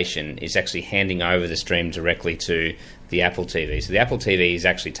application is actually handing over the stream directly to the Apple TV. So the Apple TV is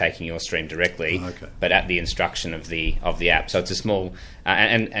actually taking your stream directly, but at the instruction of the app. So it's a small,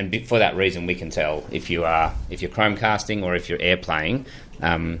 and for that reason, we can tell if you're Chromecasting or if you're AirPlaying.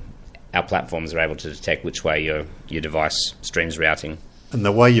 Our platforms are able to detect which way your device streams routing. And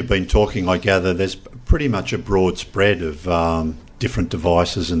the way you've been talking, I gather there's pretty much a broad spread of different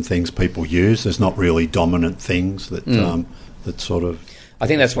devices and things people use. There's not really dominant things that that sort of. I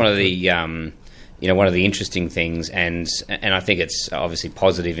think that's one of the one of the interesting things, and I think it's obviously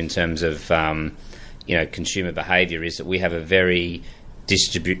positive in terms of consumer behaviour, is that we have a very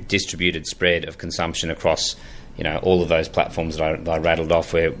distributed spread of consumption across all of those platforms that I rattled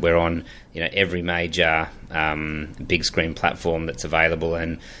off. We're on every major big screen platform that's available,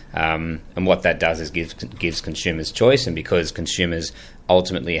 and what that does is gives consumers choice, and because consumers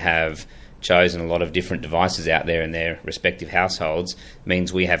ultimately have chosen a lot of different devices out there in their respective households,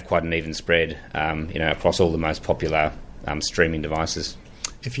 means we have quite an even spread across all the most popular streaming devices.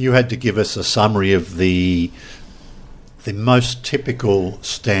 If you had to give us a summary of the most typical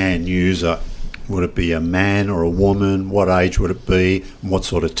Stan user, would it be a man or a woman? What age would it be? And what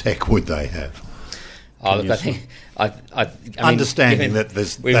sort of tech would they have? I think understanding that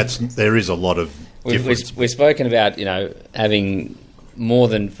there is a lot of difference. We've spoken about having more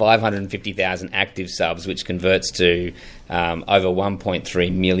than 550,000 active subs, which converts to over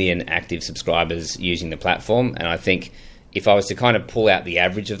 1.3 million active subscribers using the platform. And I think if I was to kind of pull out the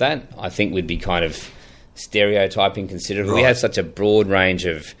average of that, I think we'd be kind of stereotyping considerably. Right. We have such a broad range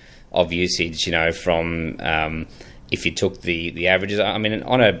of usage, from if you took the averages. I mean,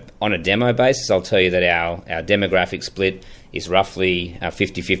 on a demo basis, I'll tell you that our demographic split is roughly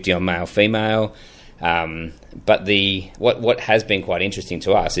 50-50 on male-female. But what has been quite interesting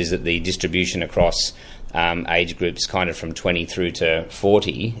to us is that the distribution across age groups kind of from 20 through to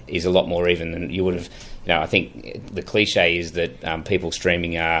 40 is a lot more even than you would have. I think the cliche is that people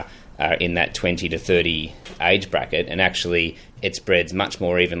streaming are in that 20 to 30 age bracket, and actually it spreads much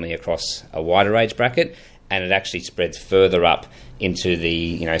more evenly across a wider age bracket, and it actually spreads further up into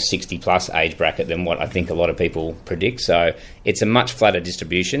the 60 plus age bracket than what I think a lot of people predict. So it's a much flatter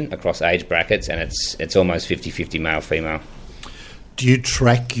distribution across age brackets, and it's almost 50-50 male female. Do you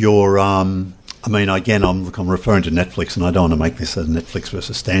track your again, I'm referring to Netflix, and I don't want to make this a Netflix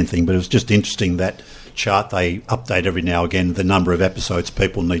versus Stan thing, but it was just interesting that chart they update every now and again, the number of episodes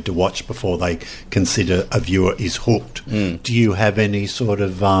people need to watch before they consider a viewer is hooked. Do you have any sort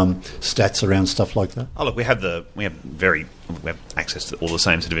of stats around stuff like that? Oh, look, we have access to all the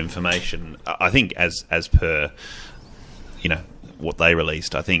same sort of information. I think as per what they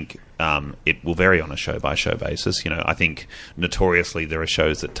released, I think it will vary on a show-by-show basis. I think notoriously there are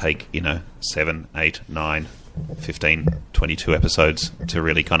shows that take 7, 8, 9, 15, 22 episodes to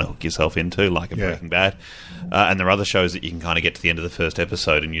really kind of hook yourself into, like a Breaking Bad. And there are other shows that you can kind of get to the end of the first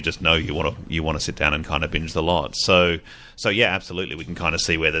episode and you just know you want to sit down and kind of binge the lot. So yeah, absolutely, we can kind of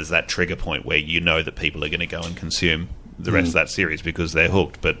see where there's that trigger point where that people are going to go and consume the rest of that series because they're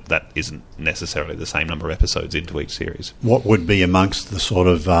hooked, but that isn't necessarily the same number of episodes into each series. What would be amongst the sort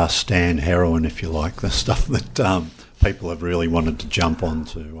of Stan heroin, if you like, the stuff that people have really wanted to jump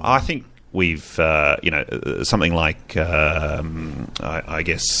onto? I think we've, something like, I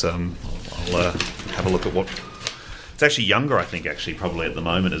guess, I'll have a look at what... It's actually younger, I think, probably at the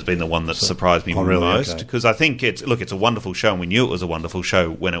moment has been the one that surprised me most. Because I think it's a wonderful show, and we knew it was a wonderful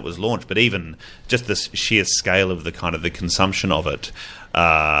show when it was launched, but even just the sheer scale of the kind of the consumption of it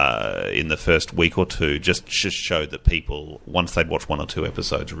in the first week or two just showed that people, once they'd watched 1 or 2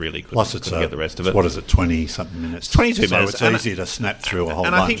 episodes, really couldn't get the rest of it. What is it, 20-something minutes? 22 minutes. So it's easy to snap through a whole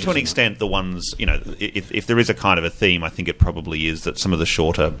bunch. And I think to an extent the ones, if there is a kind of a theme, I think it probably is that some of the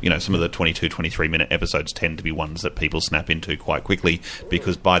shorter, some of the 22, 23-minute episodes tend to be ones that people snap into quite quickly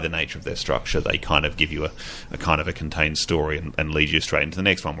because by the nature of their structure, they kind of give you a kind of a contained story and lead you straight into the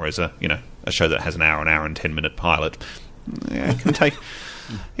next one, whereas a show that has an hour and 10-minute pilot, it can take...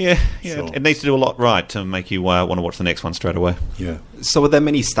 Yeah, Sure. it needs to do a lot right to make you want to watch the next one straight away. Yeah. So are there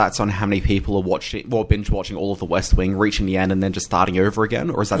many stats on how many people are binge watching all of The West Wing, reaching the end and then just starting over again?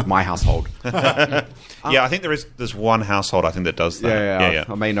 Or is that my household? Yeah, I think there's one household I think that does that. Yeah.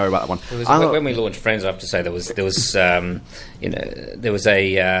 I may know about that one. When we launched Friends, I have to say there was there was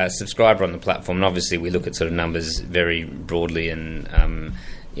a subscriber on the platform, and obviously we look at sort of numbers very broadly, and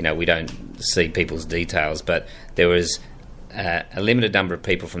we don't see people's details, but there was a limited number of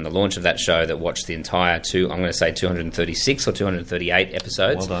people from the launch of that show that watched the entire 236 or 238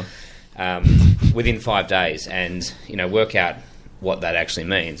 episodes. Well done. Within 5 days, and work out what that actually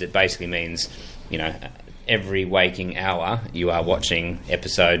means. It basically means every waking hour you are watching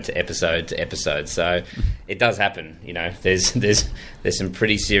episode to episode to episode. So it does happen. There's some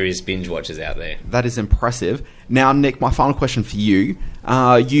pretty serious binge watchers out there. That is impressive. Now, Nick, my final question for you.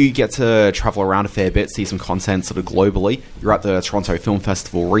 You get to travel around a fair bit, see some content sort of globally. You're at the Toronto Film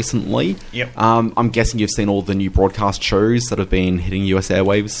Festival recently. Yep. I'm guessing you've seen all the new broadcast shows that have been hitting US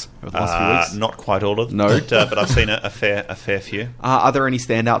airwaves over the last few weeks? Not quite all of them, No. but I've seen a fair few. Are there any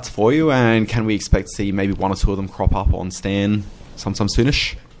standouts for you, and can we expect to see maybe one or two of them crop up on Stan sometime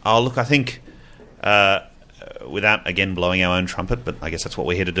soonish? Oh, look, I think, without, again, blowing our own trumpet, but I guess that's what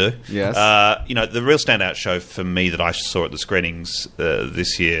we're here to do. Yes. The real standout show for me that I saw at the screenings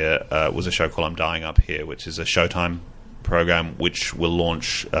this year was a show called I'm Dying Up Here, which is a Showtime program which will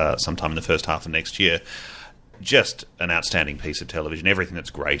launch sometime in the first half of next year. Just an outstanding piece of television. Everything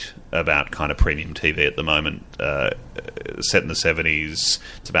that's great about kind of premium TV at the moment. Set in the 70s.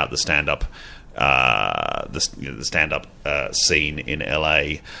 It's about the stand-up the stand-up scene in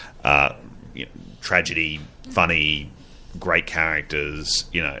LA. Tragedy, funny, great characters.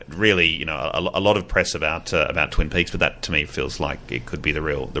 Really, a lot of press about Twin Peaks, but that to me feels like it could be the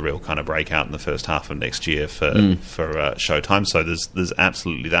real kind of breakout in the first half of next year for Showtime. So there's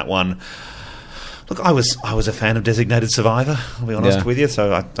absolutely that one. Look, I was a fan of Designated Survivor. I'll be honest with you.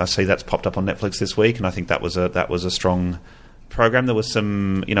 So I see that's popped up on Netflix this week, and I think that was a strong program. There was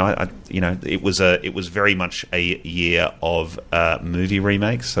some, it was very much a year of movie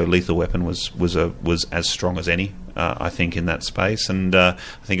remakes. So Lethal Weapon was as strong as any, I think, in that space. And I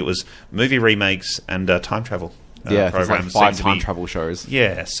think it was movie remakes and time travel. There's like 5 time travel shows.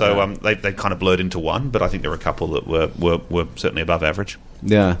 Yeah, so they kind of blurred into one, but I think there were a couple that were certainly above average.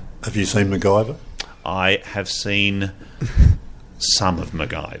 Yeah. Have you seen MacGyver? I have seen some of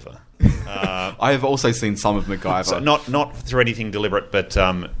MacGyver. I have also seen some of MacGyver. So not through anything deliberate, but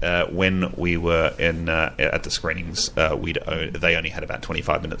when we were at the screenings, they only had about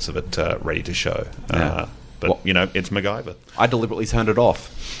 25 minutes of it ready to show. But it's MacGyver. I deliberately turned it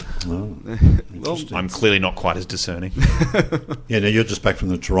off. Oh, Well, I'm clearly not quite as discerning. yeah, now you're just back from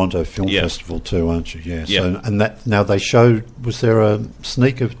the Toronto Film Yeah. Festival too, aren't you? Yeah. Yeah. So, and that now they showed. Was there a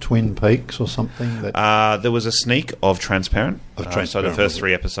sneak of Twin Peaks or something? That There was a sneak of Transparent. So the Transparent, first was it?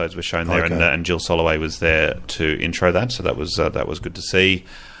 3 episodes were shown there, Okay. and Jill Soloway was there to intro that. So that was good to see.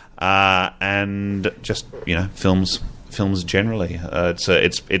 And just films generally.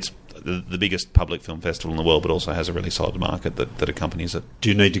 It's the biggest public film festival in the world, but also has a really solid market that accompanies it. Do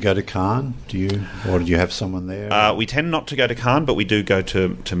you need to go to Cannes? Or do you have someone there? We tend not to go to Cannes, but we do go to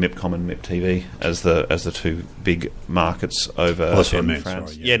MIPCOM and MIPTV as the 2 big markets over that's what I in meant,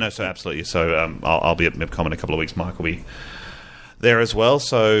 France. sorry, yeah. So absolutely. So I'll be at MIPCOM in a couple of weeks. Mike will be there as well.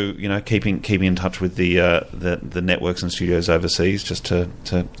 So keeping in touch with the networks and studios overseas, just to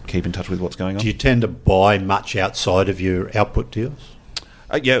keep in touch with what's going on. Do you tend to buy much outside of your output deals?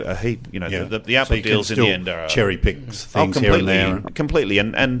 A heap. The output deals in the end are cherry pick things here and there. Completely,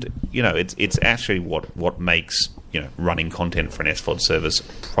 and it's actually what makes running content for an SVOD service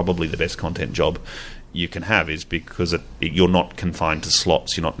probably the best content job you can have, is because you're not confined to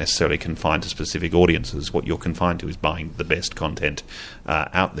slots. You're not necessarily confined to specific audiences. What you're confined to is buying the best content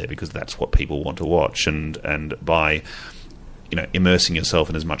out there, because that's what people want to watch, and by immersing yourself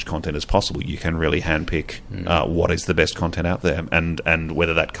in as much content as possible, you can really handpick what is the best content out there, and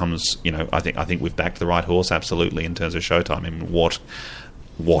whether that comes, I think we've backed the right horse absolutely in terms of Showtime. I mean, what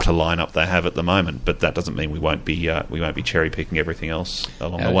a lineup they have at the moment, but that doesn't mean we won't be cherry picking everything else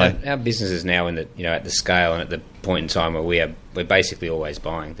along the way. Our business is now at the scale and at the point in time where we're basically always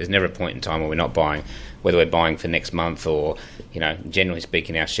buying. There's never a point in time where we're not buying, whether we're buying for next month or generally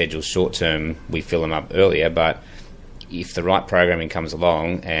speaking, our schedules short term, we fill them up earlier, but if the right programming comes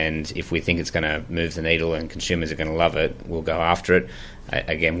along and if we think it's going to move the needle and consumers are going to love it, we'll go after it.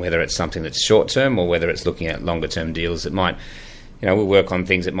 Again, whether it's something that's short term or whether it's looking at longer term deals that might, we'll work on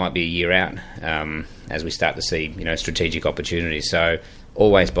things that might be a year out as we start to see, strategic opportunities. So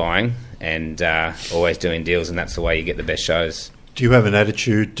always buying and always doing deals, and that's the way you get the best shows. Do you have an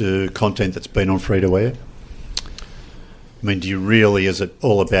attitude to content that's been on free-to-air? I mean, do you really, is it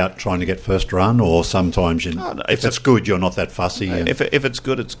all about trying to get first run, or sometimes if it's good, you're not that fussy? If it's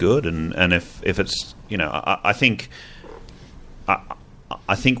good, it's good, and if it's, I think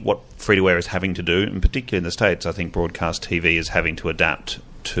what free-to-air is having to do, and particularly in the States, I think broadcast TV is having to adapt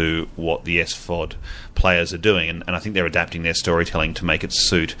to what the SVOD players are doing, and I think they're adapting their storytelling to make it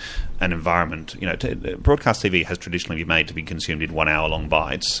suit an environment. Broadcast TV has traditionally been made to be consumed in 1 hour long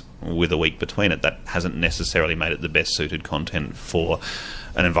bites with a week between it. That hasn't necessarily made it the best suited content for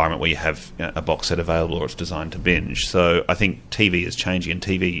an environment where you have a box set available or it's designed to binge. So I think TV is changing, and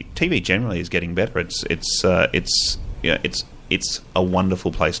TV generally is getting better. It's a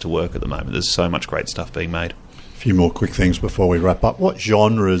wonderful place to work at the moment. There's so much great stuff being made. A few more quick things before we wrap up. What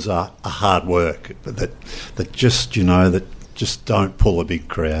genres are hard work that just that just don't pull a big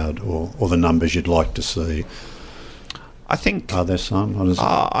crowd or the numbers you'd like to see? I think are there some?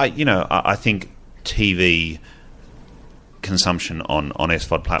 I think TV consumption on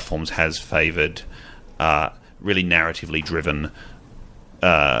SVOD platforms has favoured really narratively driven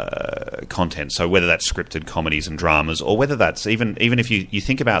content. So whether that's scripted comedies and dramas, or whether that's even if you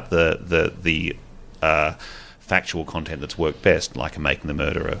think about the factual content that's worked best, like Making a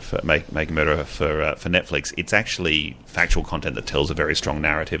Murderer for Netflix, it's actually factual content that tells a very strong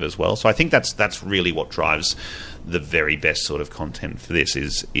narrative as well. So I think that's really what drives the very best sort of content for this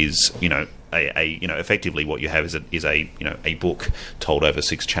is effectively what you have is a book told over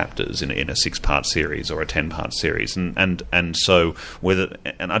 6 chapters in a 6-part series or a 10-part series, and so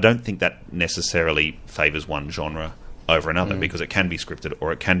I don't think that necessarily favours one genre over another, because it can be scripted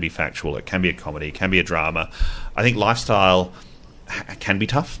or it can be factual, it can be a comedy, it can be a drama. I think lifestyle can be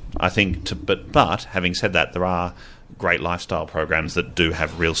tough. I think, but having said that, there are great lifestyle programs that do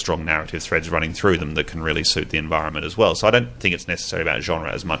have real strong narrative threads running through them that can really suit the environment as well. So I don't think it's necessarily about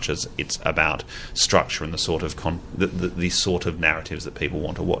genre as much as it's about structure and the sort of the sort of narratives that people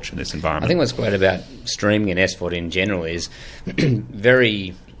want to watch in this environment. I think what's great about streaming and SVOD in general is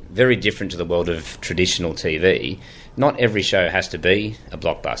very, very different to the world of traditional TV. Not every show has to be a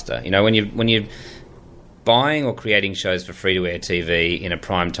blockbuster. When you're buying or creating shows for free-to-air TV in a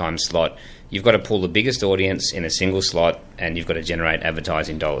prime time slot, you've got to pull the biggest audience in a single slot, and you've got to generate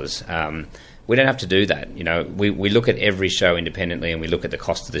advertising dollars. We don't have to do that. We look at every show independently, and we look at the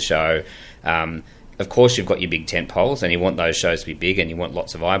cost of the show. Of course, you've got your big tent poles, and you want those shows to be big, and you want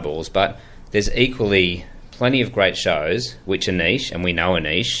lots of eyeballs. But there's equally plenty of great shows which are niche, and we know are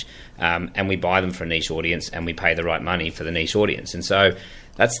niche, and we buy them for a niche audience, and we pay the right money for the niche audience. And so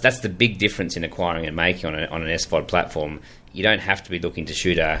that's the big difference in acquiring and making on an SVOD platform. You don't have to be looking to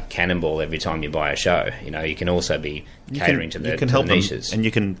shoot a cannonball every time you buy a show. You can also be catering to the niches. Them, and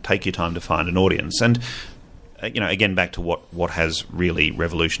you can take your time to find an audience. And again, back to what has really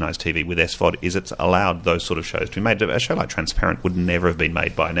revolutionised TV with SVOD is it's allowed those sort of shows to be made. A show like Transparent would never have been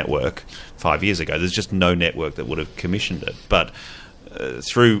made by a network 5 years ago. There's just no network that would have commissioned it. But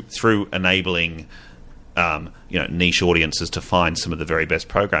through enabling niche audiences to find some of the very best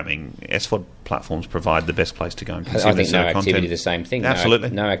programming, SVOD platforms provide the best place to go and consume I think this No sort of Activity content. the same thing. Absolutely.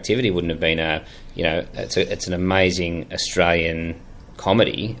 No Activity wouldn't have been it's an amazing Australian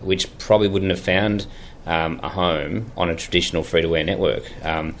comedy which probably wouldn't have found a home on a traditional free-to-air network.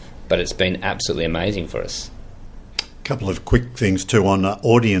 But it's been absolutely amazing for us. A couple of quick things too on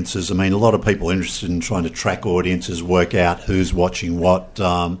audiences. I mean, a lot of people are interested in trying to track audiences, work out who's watching what.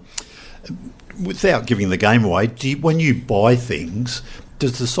 Without giving the game away, when you buy things,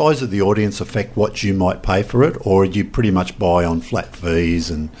 does the size of the audience affect what you might pay for it, or do you pretty much buy on flat fees,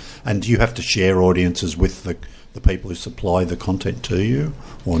 and do you have to share audiences with the people who supply the content to you,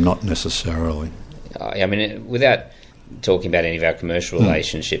 or not necessarily? I mean, without talking about any of our commercial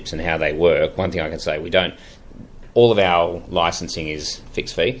relationships and how they work, one thing I can say, we don't. All of our licensing is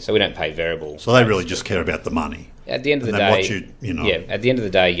fixed fee, so we don't pay variable. So they really just care about the money. At the end of the day, at the end of the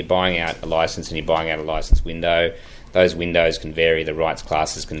day, you're buying out a license and you're buying out a license window. Those windows can vary, the rights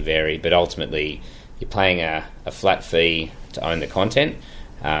classes can vary, but ultimately you're paying a flat fee to own the content,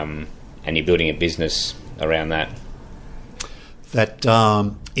 and you're building a business around that. That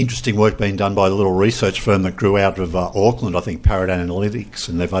interesting work being done by a little research firm that grew out of Auckland, I think Parrot Analytics,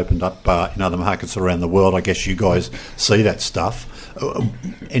 and they've opened up in other markets around the world. I guess you guys see that stuff.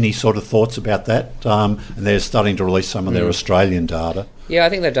 Any sort of thoughts about that? And they're starting to release some of their Australian data. Yeah, I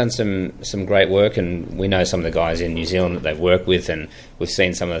think they've done some great work, and we know some of the guys in New Zealand that they've worked with, and we've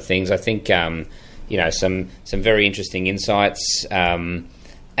seen some of the things. I think some very interesting insights, and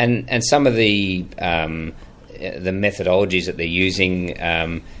some of the methodologies that they're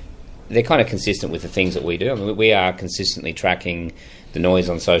using. they're kind of consistent with the things that we do. I mean, we are consistently tracking the noise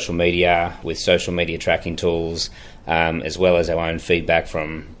on social media with social media tracking tools, as well as our own feedback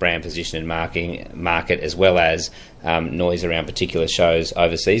from brand position and market, as well as noise around particular shows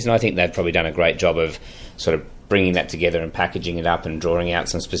overseas. And I think they've probably done a great job of sort of bringing that together and packaging it up and drawing out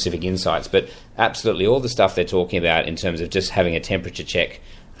some specific insights. But absolutely all the stuff they're talking about in terms of just having a temperature check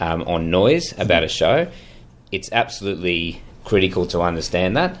on noise about a show, it's absolutely critical to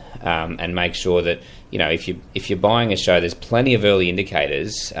understand that and make sure that, you know, if you're buying a show, there's plenty of early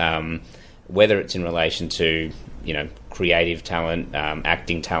indicators, whether it's in relation to, you know, creative talent,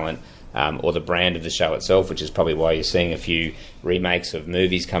 acting talent, or the brand of the show itself, which is probably why you're seeing a few remakes of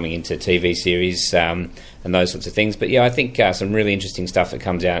movies coming into TV series and those sorts of things. But yeah, I think some really interesting stuff that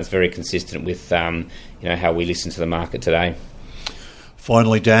comes out. It's very consistent with you know, how we listen to the market today.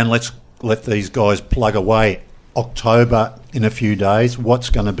 Finally, Dan, let's let these guys plug away. October in a few days. What's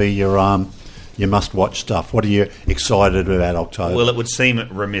going to be your must-watch stuff? What are you excited about October? Well, it would seem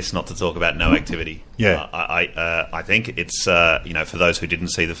remiss not to talk about No Activity. Yeah, I think it's you know, for those who didn't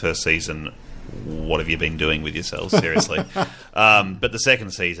see the first season, what have you been doing with yourselves? Seriously. But the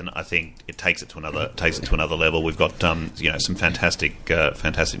second season, I think it takes it to another level. We've got you know, some fantastic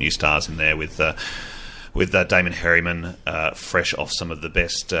new stars in there with Damon Herriman, fresh off some of the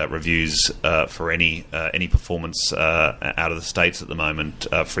best reviews for any performance out of the States at the moment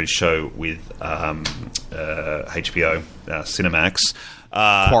for his show with HBO Cinemax.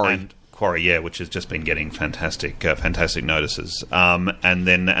 Quarry, yeah, which has just been getting fantastic notices. And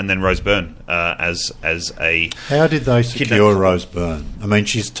then Rose Byrne as a... How did they secure Rose Byrne? I mean,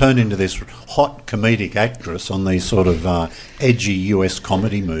 she's turned into this hot comedic actress on these sort of edgy US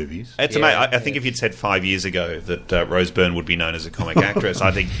comedy movies. It's amazing. I think if you'd said 5 years ago that Rose Byrne would be known as a comic actress,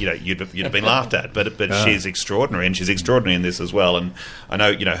 I think, you know, you'd have been laughed at. But she's extraordinary, and she's extraordinary in this as well. And I know,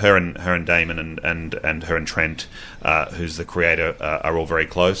 you know, her and Damon and her and Trent, who's the creator, are all very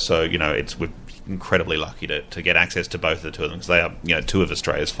close. So, you know, we're incredibly lucky to get access to both of the two of them, because they are, you know, two of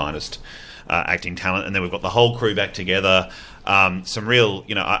Australia's finest acting talent. And then we've got the whole crew back together. Some real,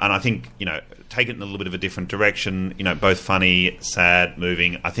 you know, and I think, you know, take it in a little bit of a different direction. You know, both funny, sad,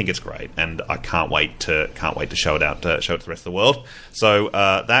 moving. I think it's great, and I can't wait to show it out, show it to the rest of the world. So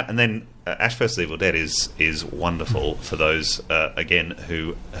that, and then Ash vs Evil Dead is wonderful for those again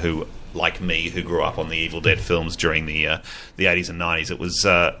who like me, who grew up on the Evil Dead films during the 80s and 90s. It was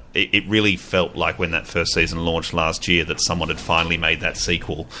it really felt like when that first season launched last year that someone had finally made that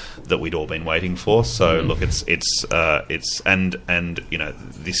sequel that we'd all been waiting for. So look, it's and you know,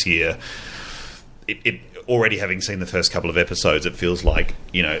 this year, it already, having seen the first couple of episodes, it feels like,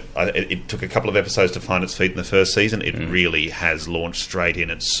 you know, it took a couple of episodes to find its feet in the first season. It really has launched straight in.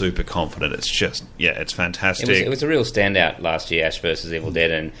 It's super confident. It's just, yeah, it's fantastic. It was a real standout last year, Ash vs Evil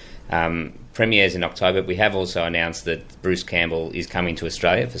Dead, and premieres in October. We have also announced that Bruce Campbell is coming to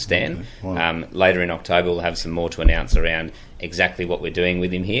Australia for Stan. Okay. Wow. Later in October, we'll have some more to announce around exactly what we're doing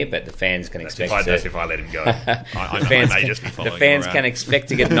with him here, but the fans can expect... That's if I let him go. I may just be following the fans him can expect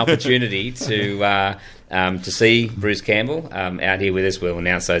to get an opportunity to see Bruce Campbell out here with us. We'll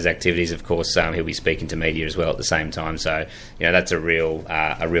announce those activities. Of course, he'll be speaking to media as well at the same time. So, you know, that's a real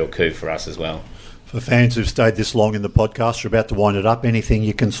coup for us as well. For fans who've stayed this long in the podcast, we're about to wind it up. Anything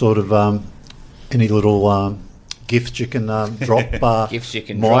you can sort of... any little... gifts you can drop, gifts you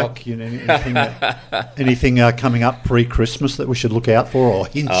can Mike, drop. You know, anything coming up pre-Christmas that we should look out for, or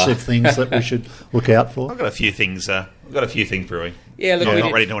hints of things that we should look out for? I've got a few things. Brewing. Yeah, look, I'm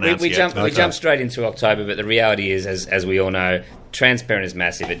not ready to announce yet. We jumped straight into October, but the reality is, as we all know, Transparent is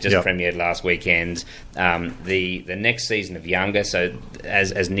massive. It just premiered last weekend. The next season of Younger, so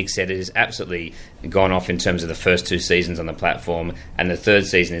as Nick said, it has absolutely gone off in terms of the first two seasons on the platform, and the third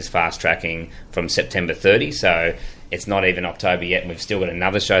season is fast tracking from September 30. So it's not even October yet, and we've still got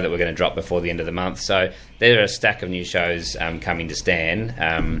another show that we're going to drop before the end of the month. So there are a stack of new shows coming to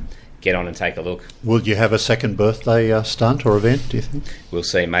Stan. Get on and take a look. Will you have a second birthday stunt or event, do you think? We'll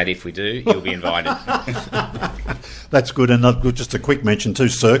see, mate. If we do, you'll be invited. That's good. And just a quick mention too,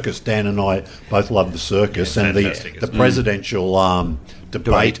 circus. Dan and I both love the circus, and the presidential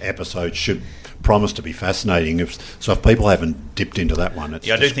debate episode should promise to be fascinating. So if people haven't dipped into that one, it's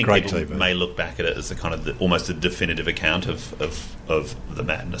I do think great people TV. may look back at it as a kind of almost a definitive account of the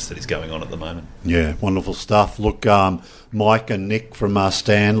madness that is going on at the moment. Yeah, wonderful stuff. Look, Mike and Nick from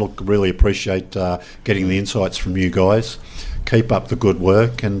Stan, look, really appreciate getting the insights from you guys. Keep up the good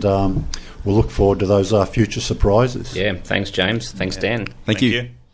work, and we'll look forward to those future surprises. Yeah, thanks, James. Thanks, Dan. Thank you.